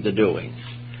that need the doing.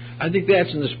 I think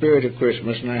that's in the spirit of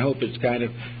Christmas, and I hope it's kind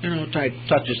of,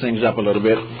 touches things up a little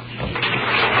bit.